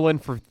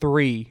 Maryland for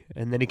 3,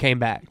 and then he came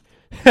back.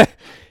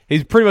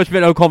 He's pretty much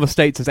been at Oklahoma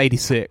State since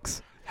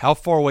 '86. How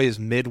far away is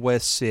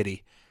Midwest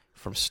City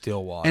from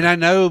Stillwater? And I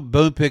know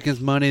Boone Pickens'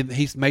 money,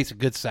 he makes a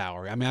good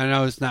salary. I mean, I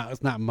know it's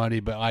not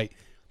money, but, like,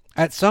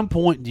 at some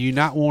point, do you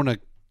not want to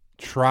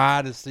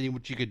try to see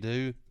what you could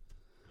do?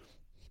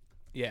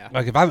 Yeah.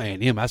 Like, if I'm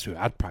A&M, that's who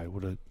I'd probably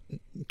would have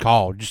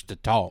called just to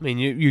talk. I mean,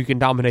 you can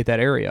dominate that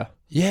area.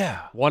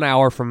 Yeah. 1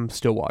 hour from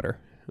Stillwater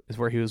is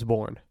where he was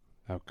born.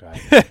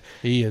 Okay.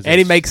 He is. And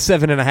he makes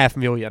 $7.5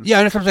 million.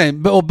 Yeah, that's what I'm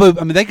saying. But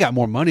I mean, they got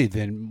more money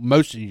than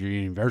most of your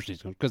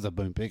universities because of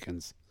Boone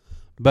Pickens.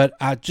 But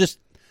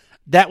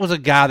that was a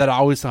guy that I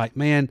always like,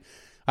 man,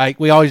 like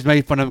we always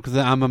made fun of him because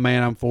I'm a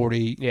man, I'm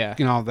 40, Yeah.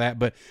 and all that.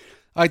 But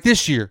like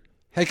this year,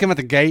 they come out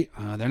the gate,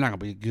 they're not going to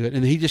be good.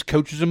 And he just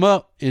coaches them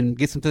up and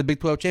gets them to the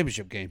Big 12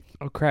 championship game.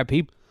 Oh, crap.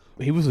 He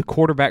was a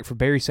quarterback for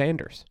Barry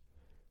Sanders.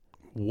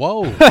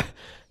 Whoa.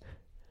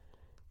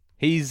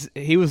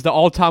 He was the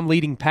all-time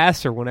leading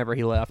passer whenever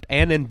he left,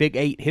 and in Big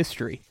 8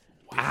 history.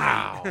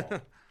 Wow.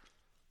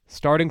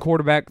 Starting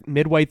quarterback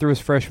midway through his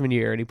freshman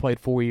year, and he played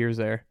 4 years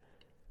there.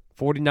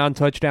 49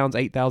 touchdowns,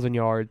 8,000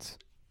 yards,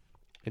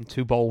 and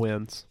 2 bowl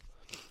wins.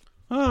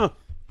 Huh.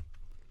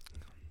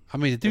 I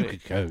mean, the dude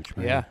could coach,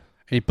 man. Yeah. And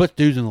he puts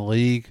dudes in the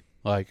league.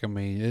 Like, I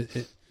mean,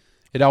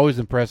 it always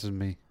impresses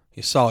me.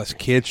 You saw his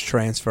kids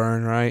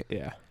transferring, right?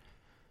 Yeah.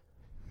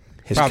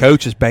 His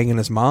coach is banging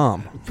his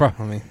mom. I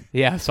mean,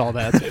 Yeah, I saw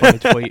that. It's a funny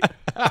tweet.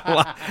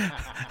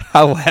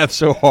 I laughed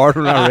so hard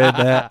when I read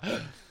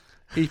that.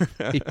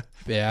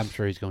 Yeah, I'm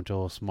sure he's going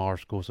to a smaller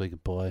school so he can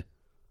play.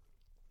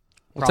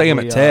 We'll take him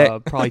at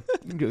Tech. Probably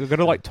go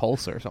to like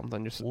Tulsa or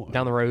something, just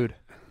down the road.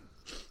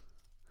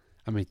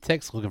 I mean,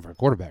 Tech's looking for a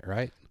quarterback,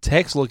 right?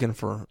 Tech's looking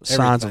for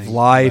signs of Everything,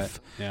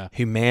 life, but, yeah.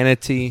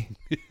 humanity,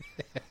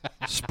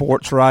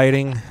 sports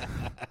writing,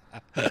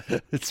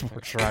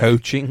 Sports right.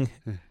 coaching,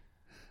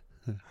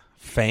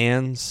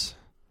 fans.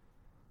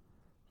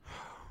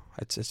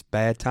 It's a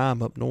bad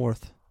time up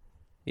north.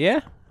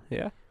 Yeah,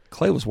 yeah.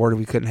 Clay was worried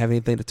we couldn't have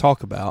anything to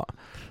talk about.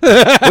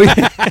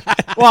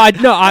 Well,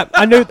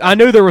 I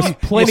knew there was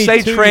plenty. You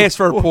say to,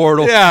 transfer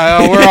portal.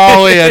 Yeah, we're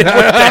all in.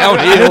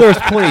 I knew there was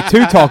plenty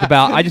to talk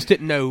about. I just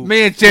didn't know.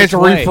 Me and Chance are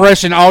which way.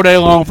 refreshing all day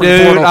long for the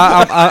Dude, portal.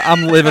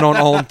 I'm living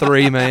on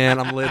 3, man.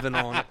 I'm living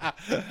on it.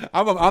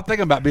 I'm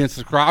thinking about being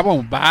subscribed.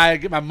 I'm going to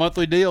get my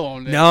monthly deal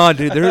on this. No,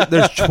 dude,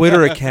 there's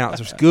Twitter accounts.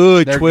 There's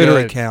good They're Twitter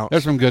good. accounts.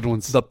 There's some good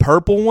ones. The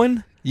purple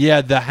one?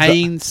 Yeah, the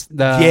Haynes.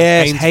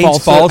 Yes,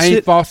 Haynes Fawcett.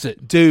 Haynes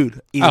Fawcett.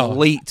 Dude,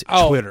 elite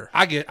Twitter.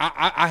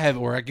 I have it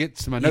where I get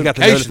some You got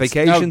the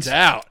notifications. notifications? No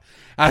doubt.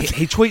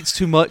 He tweets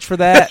too much for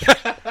that.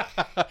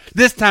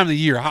 This time of the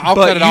year, I'll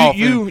but cut it off.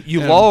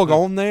 You log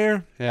on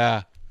there,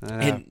 Yeah.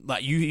 and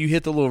like you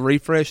hit the little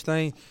refresh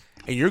thing,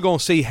 and you're gonna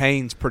see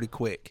Haynes pretty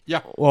quick.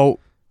 Yeah. Well,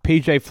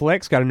 PJ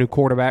Fleck's got a new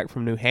quarterback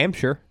from New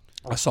Hampshire.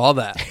 I saw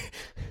that.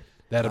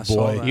 That a I saw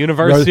boy. that.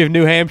 University of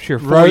New Hampshire,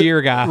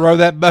 4-year guy. Row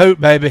that boat,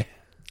 baby.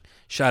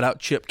 Shout out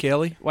Chip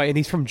Kelly. Wait, and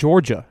he's from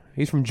Georgia.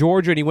 He's from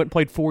Georgia, and he went and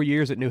played 4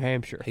 years at New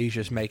Hampshire. He's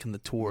just making the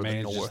tour of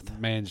the North.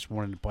 Man just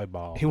wanted to play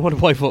ball. He wanted to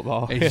play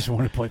football. He just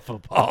wanted to play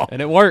football.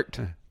 And it worked.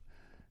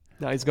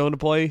 Now he's going to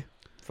play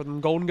for the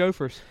Golden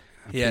Gophers.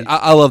 Yeah,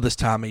 I love this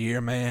time of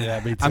year, man. Yeah,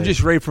 me too. I'm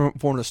just ready for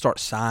him to start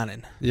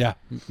signing. Yeah.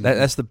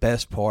 That's the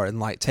best part. And,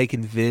 like,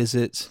 taking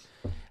visits.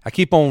 I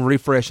keep on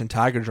refreshing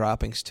Tiger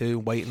droppings, too,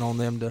 waiting on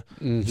them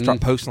to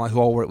start posting, like, who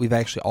all we've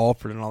actually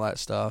offered and all that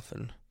stuff.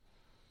 And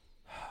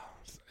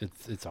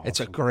It's awesome. it's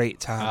a great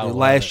time. I Dude. love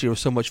Last it. year was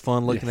so much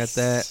fun looking at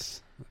that.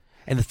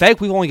 And the fact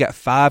we've only got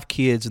 5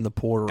 kids in the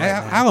portal right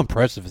now. How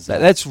impressive is that?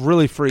 That's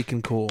really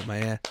freaking cool,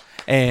 man.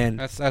 And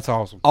That's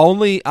awesome.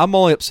 I'm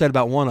only upset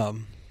about one of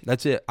them.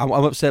 That's it. I'm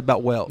upset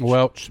about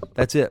Welch.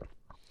 That's it.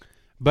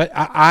 But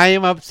I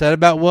am upset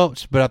about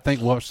Welch, but I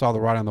think Welch saw the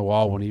writing on the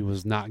wall when he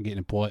was not getting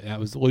employed. I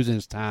was losing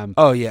his time.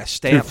 Oh, yeah.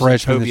 Stamps and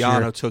freshman this year.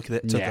 Toviano took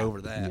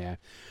over that. Yeah.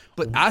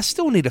 But I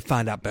still need to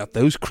find out about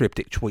those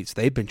cryptic tweets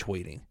they've been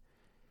tweeting.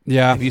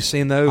 Yeah. Have you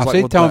seen those? I've like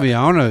seen with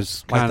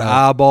Toviano's like kind the of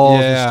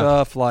eyeballs and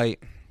stuff.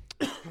 Like,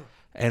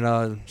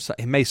 and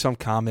he made some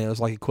comment. It was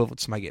like equivalent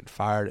to somebody getting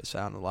fired, it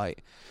sounded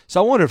like.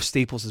 So I wonder if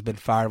Steeples has been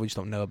fired. We just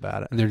don't know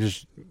about it. And they're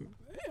just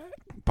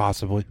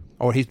possibly.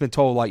 Or he's been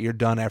told, like, you're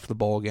done after the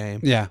bowl game.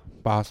 Yeah,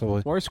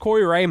 possibly. Where's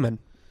Corey Raymond?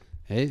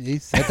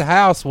 He's at the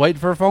house waiting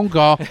for a phone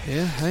call.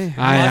 Yeah, hey.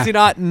 Why is he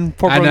not in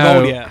Port I Bowl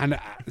know. yet? I know.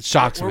 It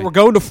shocks me. We're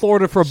going to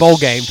Florida for a bowl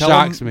game. Tell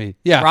Shocks him, me.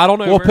 Yeah. Right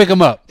on over. We'll pick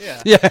him up.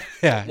 Yeah.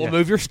 Yeah. We'll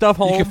move your stuff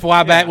home. You can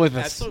fly back with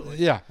us. Absolutely.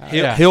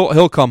 Yeah.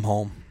 He'll come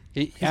home.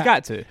 He's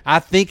got to. I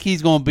think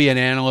he's going to be an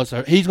analyst.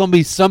 Or he's going to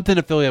be something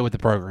affiliated with the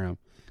program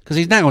because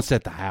he's not going to sit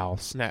at the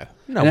house. No.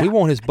 No, we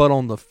want his butt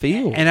on the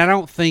field. And I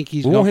don't think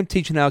he's we going want him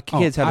teaching our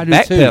kids how I to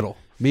do too. backpedal.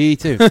 Me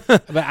too.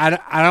 But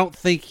I don't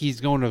think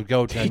he's going to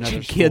go to another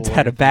Teaching school. kids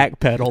how to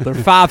backpedal. They're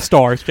 5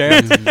 stars,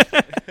 Chad.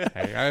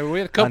 Hey, we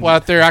had a couple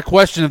out there. I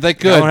questioned if they You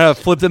could. don't have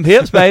to flip them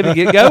hips, baby.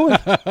 Get going.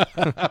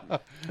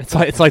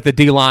 It's like the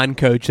D-line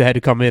coach that had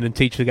to come in and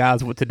teach the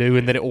guys what to do,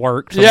 and then it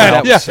worked. So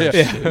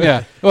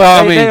Yeah.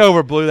 Well, they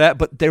overblew that,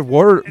 but there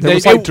was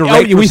like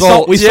direct we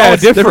saw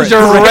results. a difference. There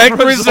was direct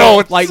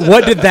results. Like,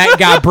 what did that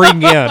guy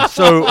bring in?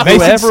 So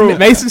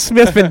Mason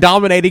Smith's been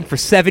dominating for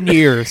 7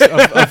 years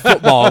of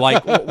football.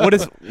 Like,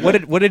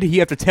 what did he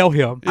have to tell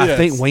him? I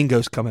think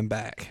Wingo's coming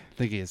back. I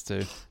think he is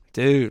too.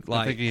 Dude,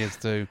 I think he is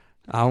too.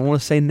 I don't want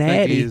to say I think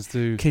natty. he is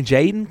too. Can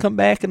Jaden come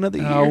back another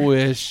year? I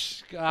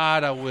wish.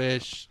 God, I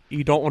wish.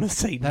 You don't want to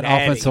say That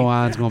natty. offensive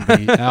line's going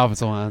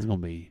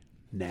to be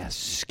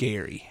nasty.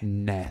 Scary.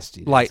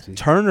 Nasty. Like,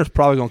 Turner's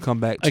probably going to come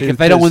back, too. Like if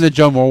they don't win the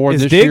Joe Moore Award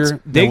Is this Diggs,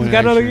 year, they'll Diggs win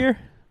got next another year?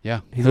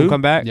 Yeah. He's going to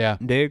come back? Yeah.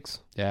 Diggs?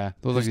 Yeah.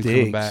 Looks like Who's he's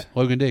coming Diggs? back.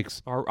 Logan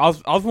Diggs. I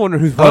was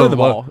wondering who's running the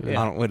ball. It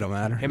Yeah. don't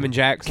matter. Him and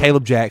Jackson.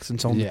 Caleb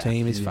Jackson's on Yeah. the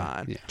team. He's Yeah.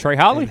 fine. Yeah. Trey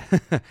Holly?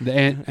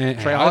 And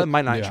Trey Holland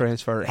might not yeah.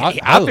 transfer. I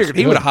I figured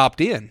he would have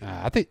hopped in.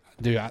 I think,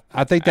 dude,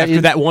 I think that After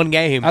is, that one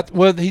game.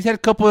 well, he's had a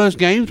couple of those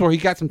games where he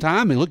got some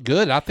time and looked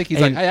good. I think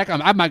he's And like, hey,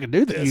 I might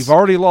do this. You've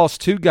already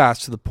lost 2 guys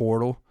to the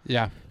portal.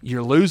 Yeah.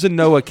 You're losing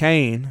Noah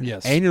Kane.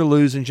 Yes. And you're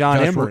losing John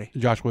Emery.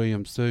 Josh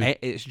Williams, too. And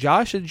is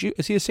Josh is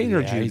he a senior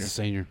or Yeah, junior? he's a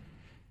senior.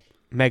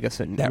 Mega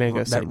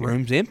That senior.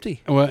 room's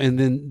empty. Well, and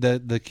then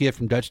the kid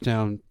from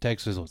Dutchtown,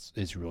 Texas,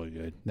 is really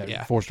good. That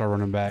Yeah. 4-star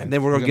running back. And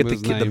then we're going to Forgot get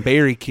the his kid, the name.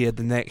 Barry kid,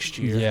 the next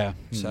year. Yeah.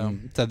 So,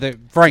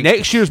 Frank.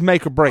 next year's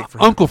make or break for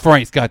him. Uncle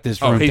Frank's got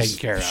this room he's- taken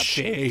care of.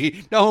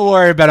 Hey, don't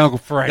worry about Uncle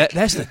Frank.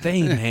 That's the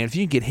thing, man. If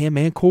you can get him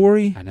and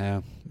Corey, I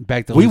know.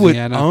 Back to we would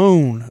Louisiana.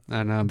 own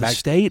I know. the Back,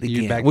 state you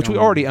again, back which we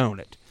on- already own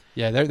it.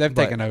 Yeah, they've But-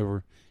 taken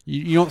over.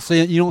 You don't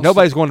see it. You don't.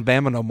 Nobody's going to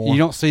Bama no more. You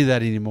don't see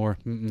that anymore.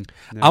 No.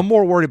 I'm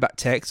more worried about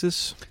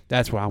Texas.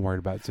 That's what I'm worried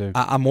about too.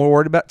 I'm more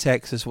worried about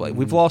Texas. Like,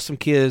 we've lost some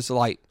kids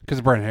like Because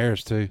of Brandon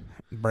Harris too.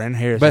 Brandon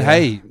Harris. But yeah.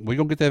 hey, we're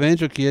gonna get that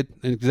Evangel kid,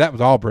 and 'cause that was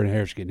all Brandon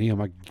Harris getting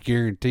him. I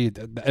guarantee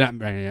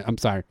you. I'm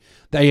sorry,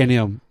 the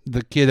A&M,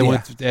 the kid that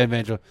went to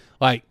Evangel.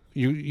 Like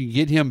you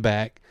get him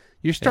back.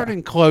 You're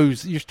starting to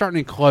close. You're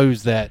starting to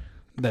close that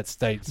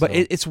state. But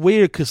so. it's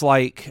weird because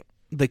like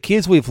the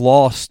kids we've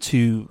lost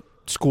to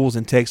schools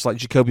in Texas, like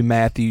Jacoby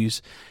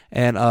Matthews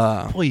and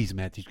please,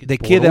 Matthews, the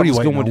kid that was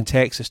going to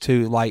Texas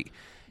too. Like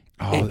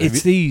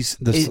it's these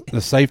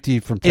the safety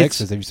from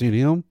Texas. Have you seen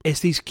him?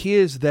 It's these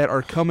kids that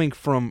are coming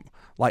from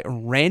like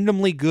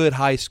randomly good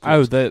high Oh,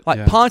 schools. the like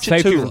safety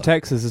Ponchatoula from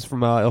Texas is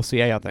from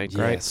LCA, I think,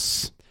 right?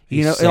 Yes.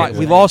 You know, He's like so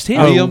we good. lost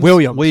him.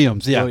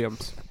 Williams, yeah.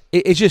 Williams.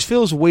 It just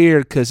feels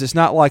weird because it's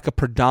not like a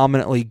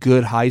predominantly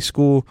good high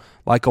school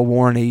like a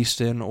Warren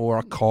Easton or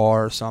a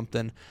Carr or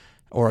something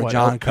or a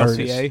John Curtis.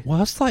 LCA?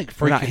 Well, it's like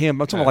Or not freaking.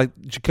 him. I'm talking like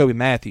Jacoby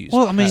Matthews.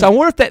 Well, I mean- so I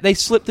wonder if that they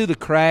slipped through the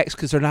cracks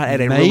because they're not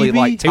at a really Maybe.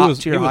 like He top was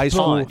tier high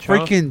school. Punch, huh?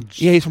 Freaking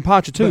Yeah, he's from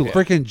Ponchatoula. But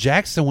freaking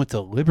Jackson went to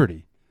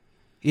Liberty.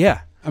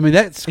 Yeah, I mean,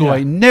 that school Yeah.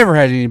 ain't never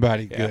had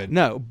anybody good.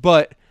 no,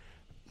 but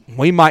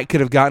we might could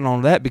have gotten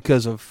on that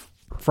because of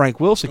Frank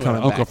Wilson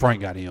coming Uncle back.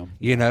 Frank got him.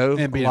 You know,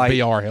 And being like,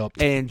 BR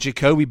helped. And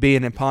Jacoby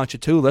being in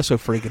Ponchatoula, that's so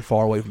freaking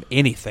far away from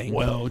anything.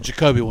 Well,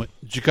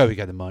 Jacoby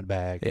got the mud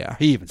bag. Yeah.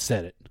 He even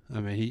said it. I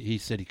mean, he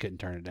said he couldn't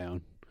turn it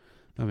down.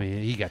 I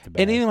mean, he got the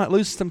bag. And even like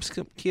losing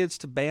some kids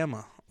to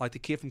Bama, like the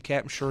kid from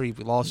Captain Shreve,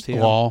 we lost him.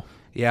 Wall.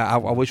 Yeah, I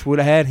wish we would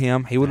have had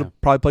him. He would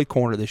have probably played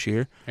corner this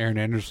year. Aaron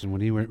Anderson,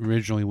 when he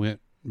originally went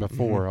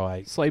before,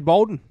 like Slade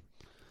Bolden.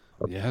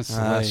 yes,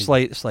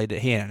 Slade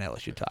he ain't an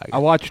LSU Tiger. I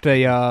watched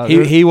a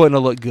he wouldn't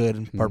have looked good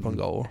in purple and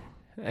gold.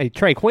 Hey,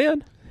 Trey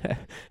Quinn.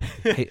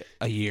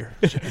 A year.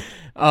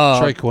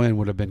 Trey Quinn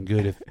would have been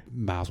good if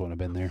Miles wouldn't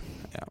have been there.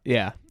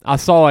 Yeah, I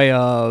saw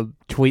a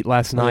tweet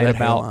last night that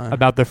headline.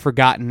 about the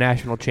forgotten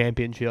national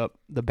championship,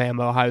 the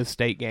Bama Ohio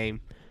State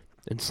game,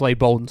 and Slade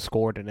Bolden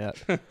scored in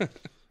it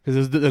because it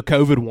was the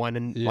COVID one,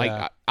 and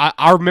like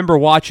I remember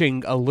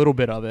watching a little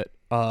bit of it.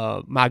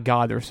 My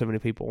God, there were so many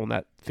people on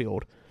that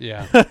field.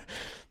 Yeah.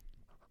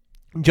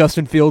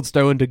 Justin Fields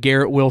throwing to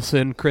Garrett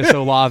Wilson, Chris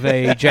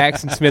Olave,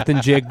 Jackson Smith and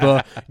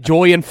Jigba,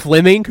 Julian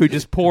Fleming, who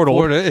just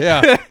portaled.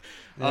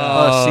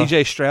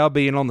 C.J. Stroud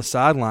being on the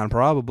sideline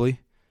probably.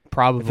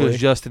 If it was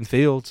Justin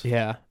Fields.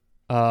 Yeah.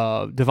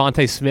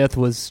 Devontae Smith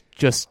was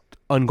just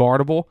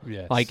unguardable.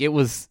 Yes. Like, it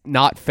was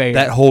not fair.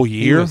 That whole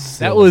year?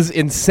 That was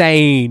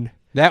insane.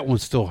 That one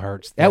still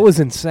hurts. That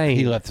was insane.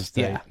 He left the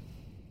state. Yeah.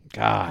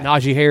 God.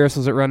 Najee Harris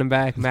was at running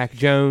back. Mac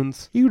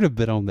Jones. He would have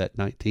been on that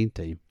 19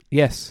 team.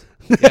 Yes.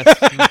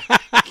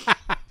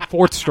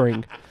 Fourth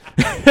string.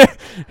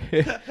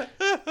 He'd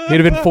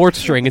have been fourth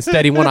string.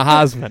 Instead, he won a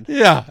Heisman.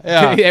 Yeah.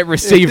 At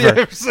receiver.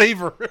 At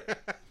receiver.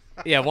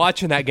 Yeah,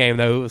 watching that game,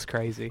 though, it was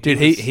crazy. Dude,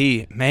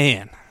 he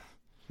man.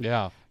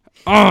 Yeah.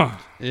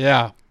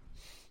 Yeah.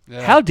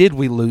 How did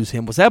we lose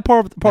him? Was that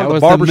part of the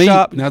was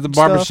barbershop? The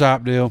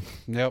barbershop deal.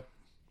 Yep.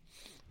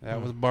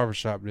 That was a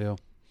barbershop deal.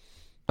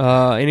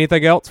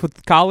 Anything else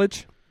with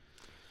college?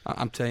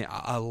 I'm telling you,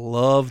 I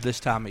love this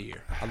time of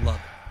year. I love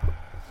it.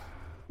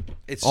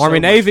 It's Army,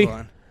 so much Navy.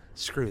 fun.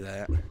 Screw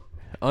that.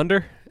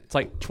 Under? It's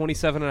like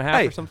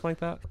 27.5 or something like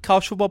that.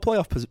 College football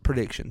playoff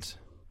predictions.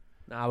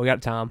 Nah, we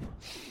got time.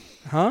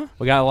 Huh?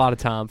 We got a lot of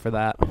time for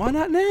that. Why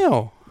not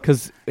now?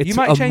 Because it's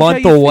might a change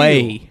month how you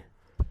away. feel.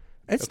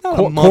 It's not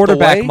a month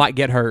Quarterback away. might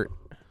get hurt.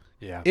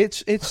 Yeah.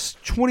 It's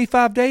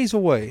 25 days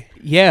away.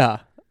 Yeah.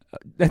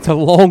 That's a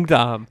long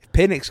time. If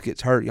Penix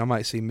gets hurt, y'all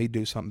might see me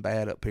do something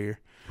bad up here.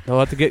 They'll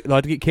have to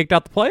get kicked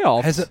out the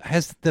playoffs.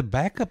 Has the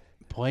backup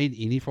played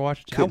any for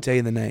Washington? Couldn't tell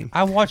you the name.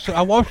 I watched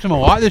him a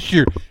lot this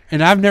year,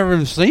 and I've never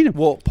even seen him.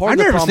 Well, I've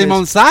never seen him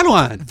on the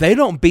sideline. They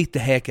don't beat the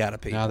heck out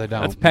of people. No, they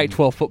don't. That's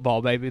Pac-12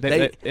 football, baby.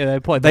 They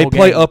play. They whole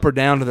play game. up or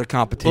down to their Look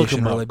competition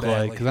him really up, Clay,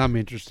 badly. because I'm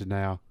interested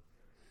now.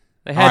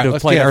 They All had right, to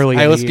let's play guess. early.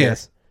 Hey, in let's the year.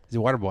 guess. He's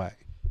a water boy.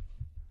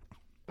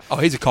 Oh,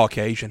 he's a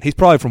Caucasian. He's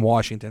probably from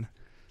Washington.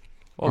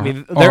 Well, I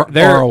mean, Or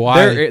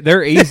Hawaii.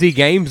 their easy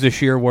games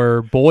this year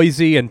were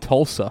Boise and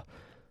Tulsa,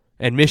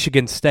 and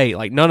Michigan State.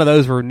 Like none of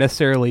those were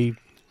necessarily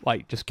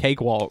like just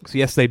cakewalks.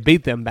 Yes, they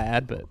beat them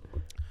bad, but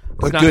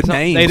But good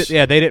names.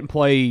 They didn't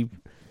play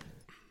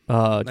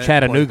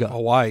Chattanooga.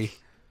 Hawaii.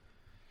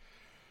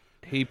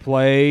 He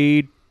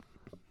played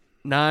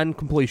 9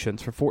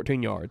 completions for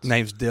 14 yards.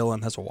 Name's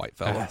Dylan. That's a white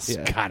fella. That's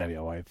gotta be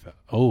a white fella.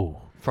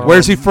 Oh,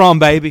 Where's he from,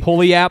 baby?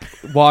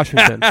 Puyallup,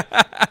 Washington.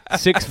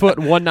 6 foot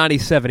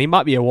 197. He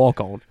might be a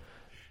walk-on.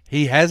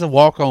 he has a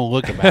walk-on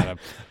look about him.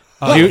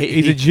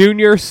 He's a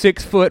junior,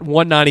 6 foot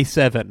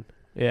 197.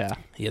 Yeah,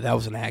 Yeah, that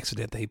was an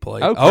accident that he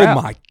played. Oh, crap.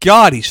 My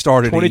God, he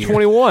started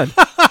 2021.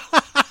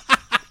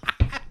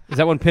 Is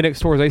that when Penix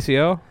tore his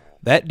ACL?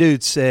 That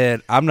dude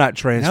said, I'm not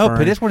transferring. No,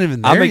 Penix wasn't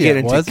even there I'm going to yet, get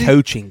into was he?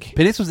 coaching.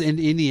 Penix was in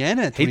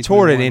Indiana. He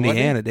tore it at 2021, wasn't he?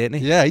 Indiana, didn't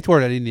he? Yeah, he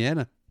tore it at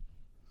Indiana.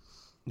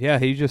 Yeah,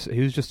 he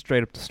was just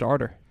straight up the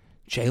starter.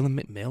 Jalen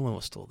McMillan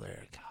was still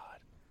there. God.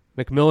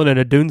 McMillan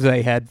and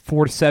Adunze had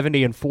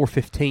 470 and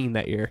 415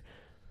 that year.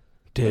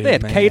 Dude, They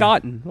had man. Kate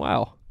Otten.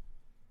 Wow.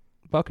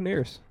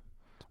 Buccaneers.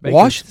 Baker's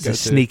Washington's a go-to.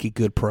 sneaky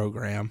good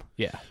program.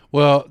 Yeah.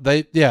 Well,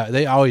 they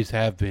always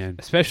have been.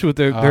 Especially with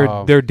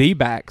their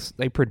D-backs.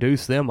 They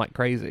produce them like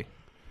crazy.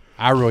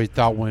 I really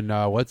thought when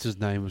what's his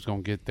name was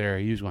going to get there,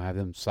 he was going to have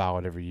them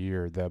solid every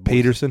year. The boys-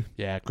 Peterson?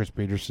 Yeah, Chris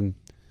Peterson.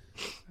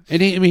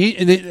 And he made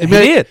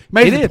did.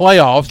 Made He the did.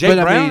 playoffs. Jake but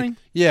I mean, Browning.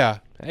 yeah.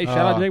 Hey, shout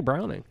out Jake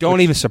Browning.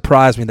 Don't even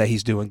surprise me that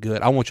he's doing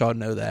good. I want y'all to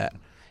know that.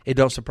 It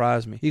don't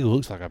surprise me. He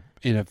looks like a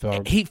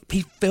NFL. He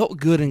felt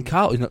good in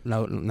college.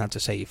 No, not to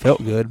say he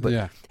felt good, but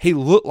Yeah. he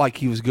looked like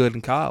he was good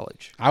in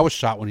college. I was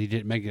shocked when he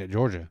didn't make it at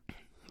Georgia.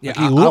 Yeah, Like,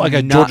 he looked like a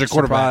I'm Georgia not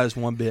quarterback. surprised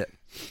one bit.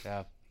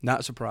 Yeah.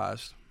 Not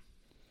surprised.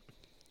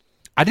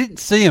 I didn't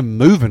see him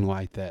moving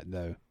like that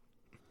though.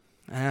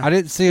 I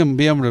didn't see him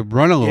be able to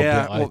run a little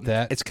bit like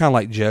that. It's kind of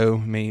like Joe.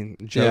 I mean,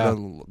 Joe Yeah.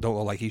 don't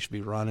look like he should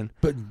be running.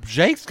 But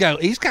Jake's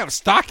he's kind of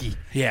stocky.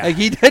 Yeah, Like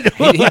he did.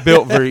 he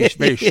built very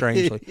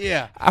strangely.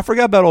 Yeah. I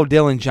forgot about old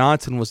Dylan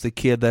Johnson was the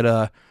kid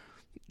that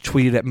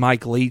tweeted at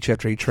Mike Leach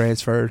after he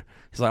transferred.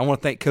 He's like, I want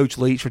to thank Coach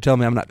Leach for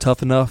telling me I'm not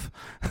tough enough.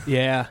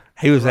 Yeah.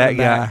 He was that Running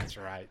back. guy. That's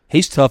right.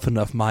 He's tough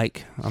enough,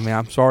 Mike. I mean,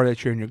 I'm sorry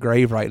that you're in your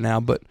grave right now,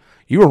 but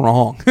you were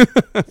wrong.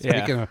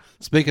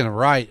 Speaking of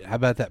right, how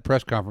about that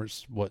press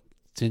conference?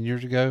 10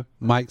 years ago,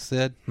 Mike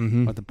said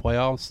about the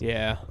playoffs.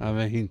 Yeah, I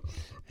mean,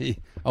 he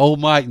old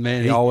Mike,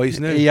 man, he always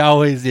knew. He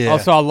always did.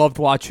 Also, I loved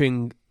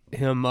watching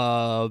him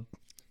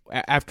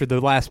after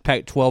the last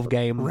Pac-12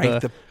 game.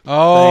 The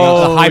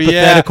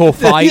hypothetical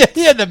fight.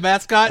 Yeah, the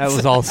mascots. That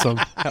was awesome.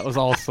 That was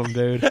awesome,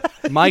 dude.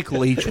 Mike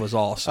Leach was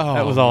awesome.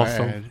 That was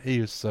awesome. Man,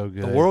 he was so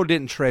good. The world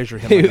didn't treasure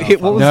him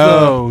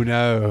enough.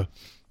 No.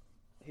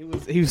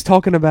 He was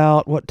talking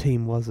about, what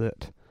team was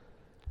it?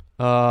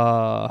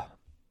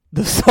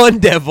 The Sun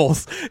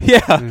Devils.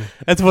 Yeah,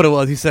 that's what it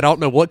was. He said, I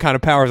don't know what kind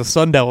of powers the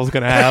Sun Devils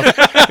going to have.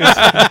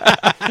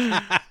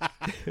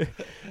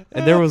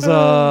 And there was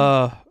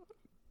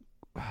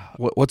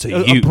what's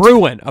a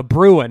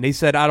Bruin. He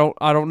said, I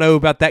don't know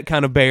about that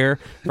kind of bear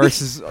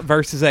versus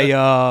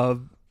a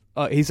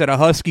he said a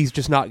Husky's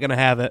just not going to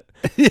have it.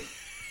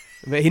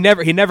 But he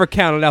never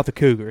counted out the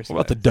Cougars. What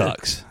about the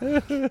Ducks?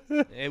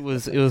 It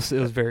was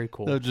very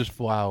cool. They'll just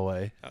fly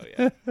away. Oh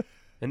yeah.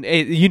 And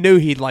you knew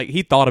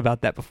he thought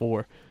about that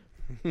before.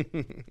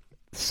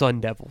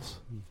 Sun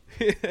Devils.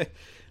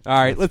 All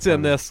right, let's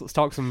end this. Let's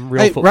talk some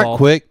real football. Right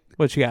quick.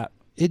 What you got?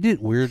 Isn't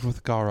it weird with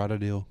the Colorado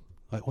deal?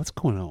 Like, what's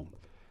going on?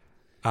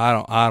 I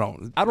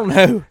don't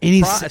know.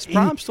 Is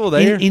Prime still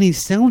there? And he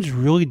sounds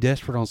really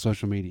desperate on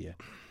social media.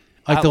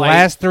 Like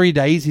last 3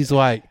 days, he's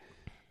like,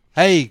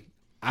 "Hey,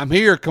 I'm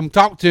here. Come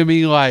talk to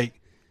me." Like,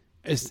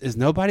 is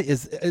nobody?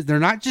 Is they're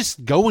not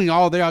just going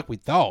all there like we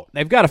thought?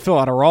 They've got to fill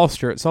out a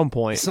roster at some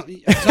point.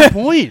 At some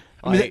point.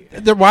 I mean,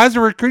 why does the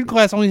recruiting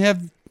class only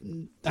have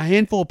a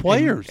handful of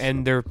players?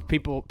 And they're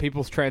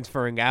people's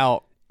transferring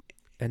out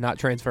and not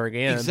transferring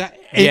in.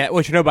 Exactly. Yeah,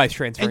 which nobody's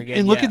transferring in.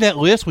 And look at that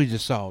list we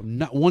just saw.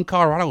 Not one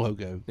Colorado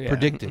logo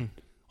predicted.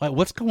 Like,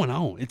 what's going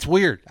on? It's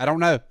weird. I don't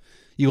know.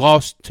 You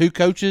lost 3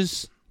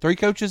 coaches,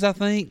 I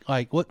think.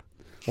 Like, what?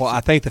 Well,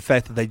 I think the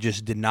fact that they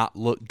just did not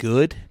look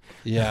good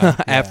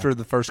after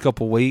the first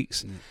couple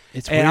weeks.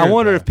 It's and weird, I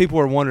wonder if people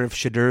are wondering if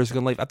Shadur is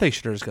going to leave. I think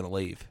Shadur is going to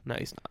leave. No,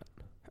 he's not.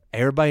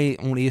 Everybody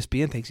on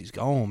ESPN thinks he's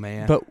gone,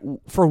 man. But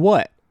for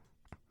what?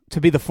 To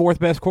be the 4th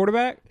best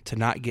quarterback? To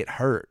not get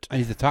hurt.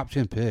 He's the top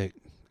 10 pick.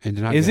 And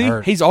to not is get he?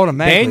 hurt. He's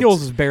automatic.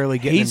 Daniels is barely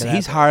getting into that.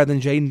 He's higher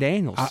than Jaden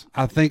Daniels.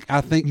 I think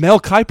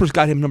Mel Kiper's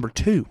got him number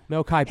 2.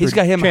 Mel Kiper. He's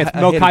got him Mel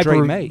ahead of Drake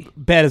Kiper May.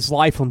 bet his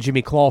life on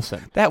Jimmy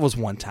Clausen. That was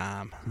one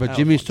time. But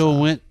Jimmy still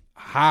went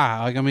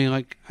high. Like, I mean,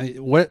 like,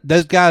 what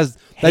those guys,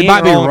 they He might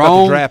ain't be wrong about the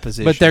wrong, draft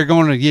position. but they're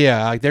going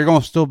to, they're going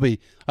to still be.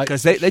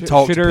 Because they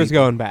talk to Shadur's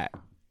people. going back.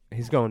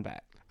 He's going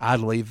back.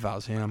 I'd leave if I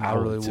was him. I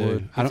really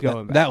would.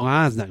 That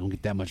line's not going to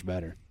get that much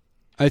better.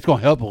 It's going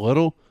to help a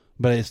little,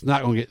 but it's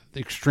not going to get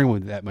extremely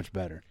that much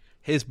better.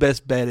 His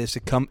best bet is to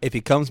come if he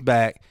comes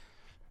back,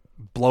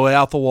 blow it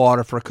out the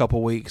water for a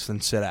couple weeks,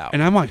 and sit out.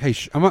 And I'm like, hey,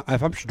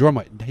 if I'm Shador, I'm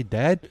like, hey,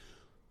 Dad,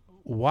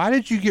 why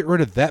did you get rid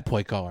of that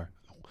play caller?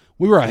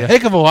 We were a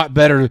heck of a lot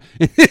better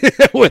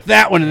with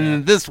that one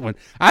than this one.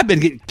 I've been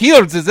getting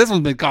killed since this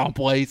one's been calling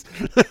plays.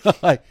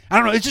 Like, I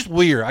don't know. It's just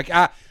weird. Like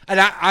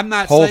I'm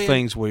not. Whole saying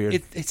thing's weird.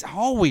 It's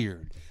all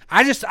weird.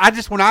 I just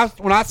when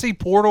I see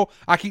Portal,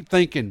 I keep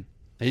thinking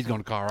he's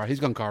going to Colorado.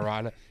 He's going to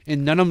Colorado,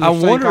 and none of them. I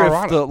wonder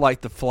Colorado.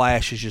 if the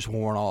flash is just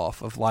worn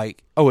off of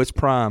like, oh, it's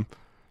Prime.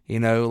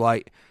 You know,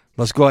 like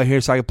let's go out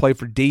here so I can play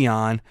for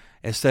Dion.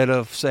 Instead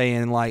of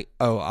saying like,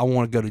 "Oh, I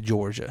want to go to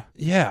Georgia."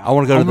 Yeah, I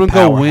want to go to the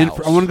powerhouse.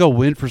 powerhouse. I want to go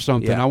win for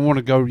something. Yeah. I want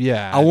to go.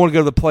 Yeah, I want to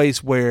go to the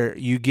place where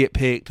you get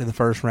picked in the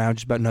first round,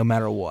 just about no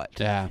matter what.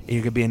 Yeah, and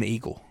you could be an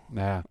Eagle.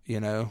 Yeah, you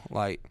know,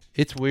 like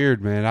it's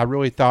weird, man. I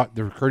really thought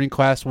the recruiting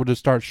class would have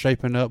started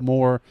shaping up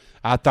more.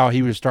 I thought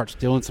he would start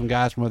stealing some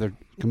guys from other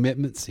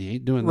commitments. He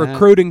ain't doing that.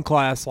 Recruiting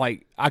class,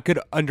 like I could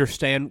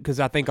understand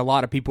because I think a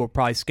lot of people are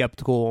probably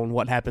skeptical on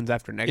what happens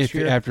after next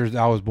year. After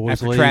all his boys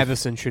after leave.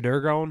 Travis and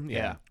Shadur gone,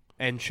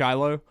 and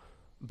Shiloh.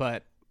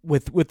 But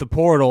with the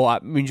portal, I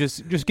mean,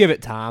 just give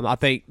it time. I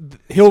think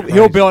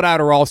he'll build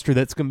out a roster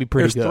that's going to be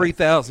pretty good. There's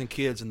 3,000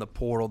 kids in the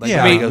portal. They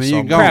yeah, go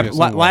somewhere.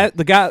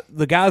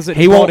 The guys that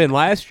he brought in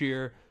last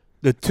year,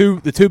 the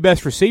two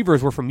best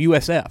receivers were from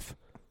USF,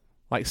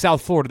 like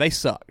South Florida. They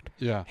sucked.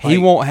 Yeah, he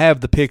won't have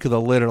the pick of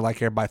the litter like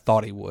everybody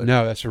thought he would.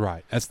 No, that's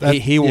right.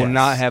 He will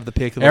not have the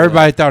pick of the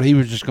Everybody litter. thought he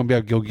was just going to be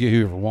able to go get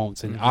whoever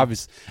wants, and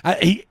obviously,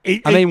 I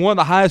mean, one of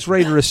the highest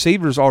rated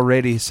receivers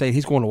already is saying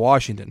he's going to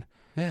Washington.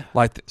 Yeah,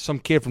 like some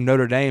kid from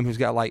Notre Dame who's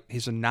got like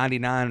he's a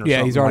 99 or something.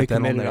 Yeah, he's already like that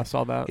committed. on there. I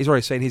saw that. He's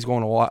already saying he's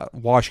going to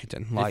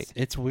Washington. Like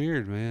it's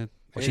weird, man.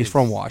 Which he's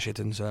from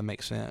Washington, so that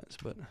makes sense.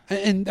 But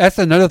and that's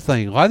another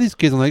thing. A lot of these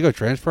kids when they go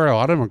transfer, a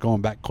lot of them are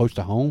going back close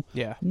to home.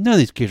 Yeah, none of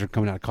these kids are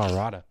coming out of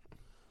Colorado.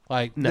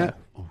 Like no.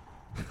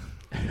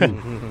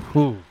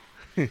 Ooh.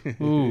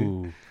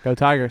 Go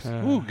Tigers.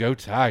 Ooh, go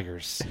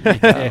Tigers.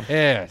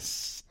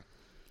 Yes.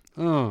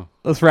 Oh.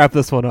 Let's wrap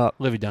this one up.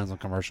 Livy Dunn's on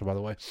commercial, by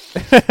the way.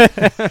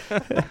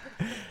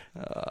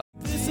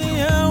 This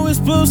ain't how it's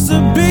supposed to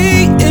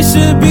be. It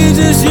should be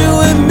just you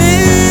and me.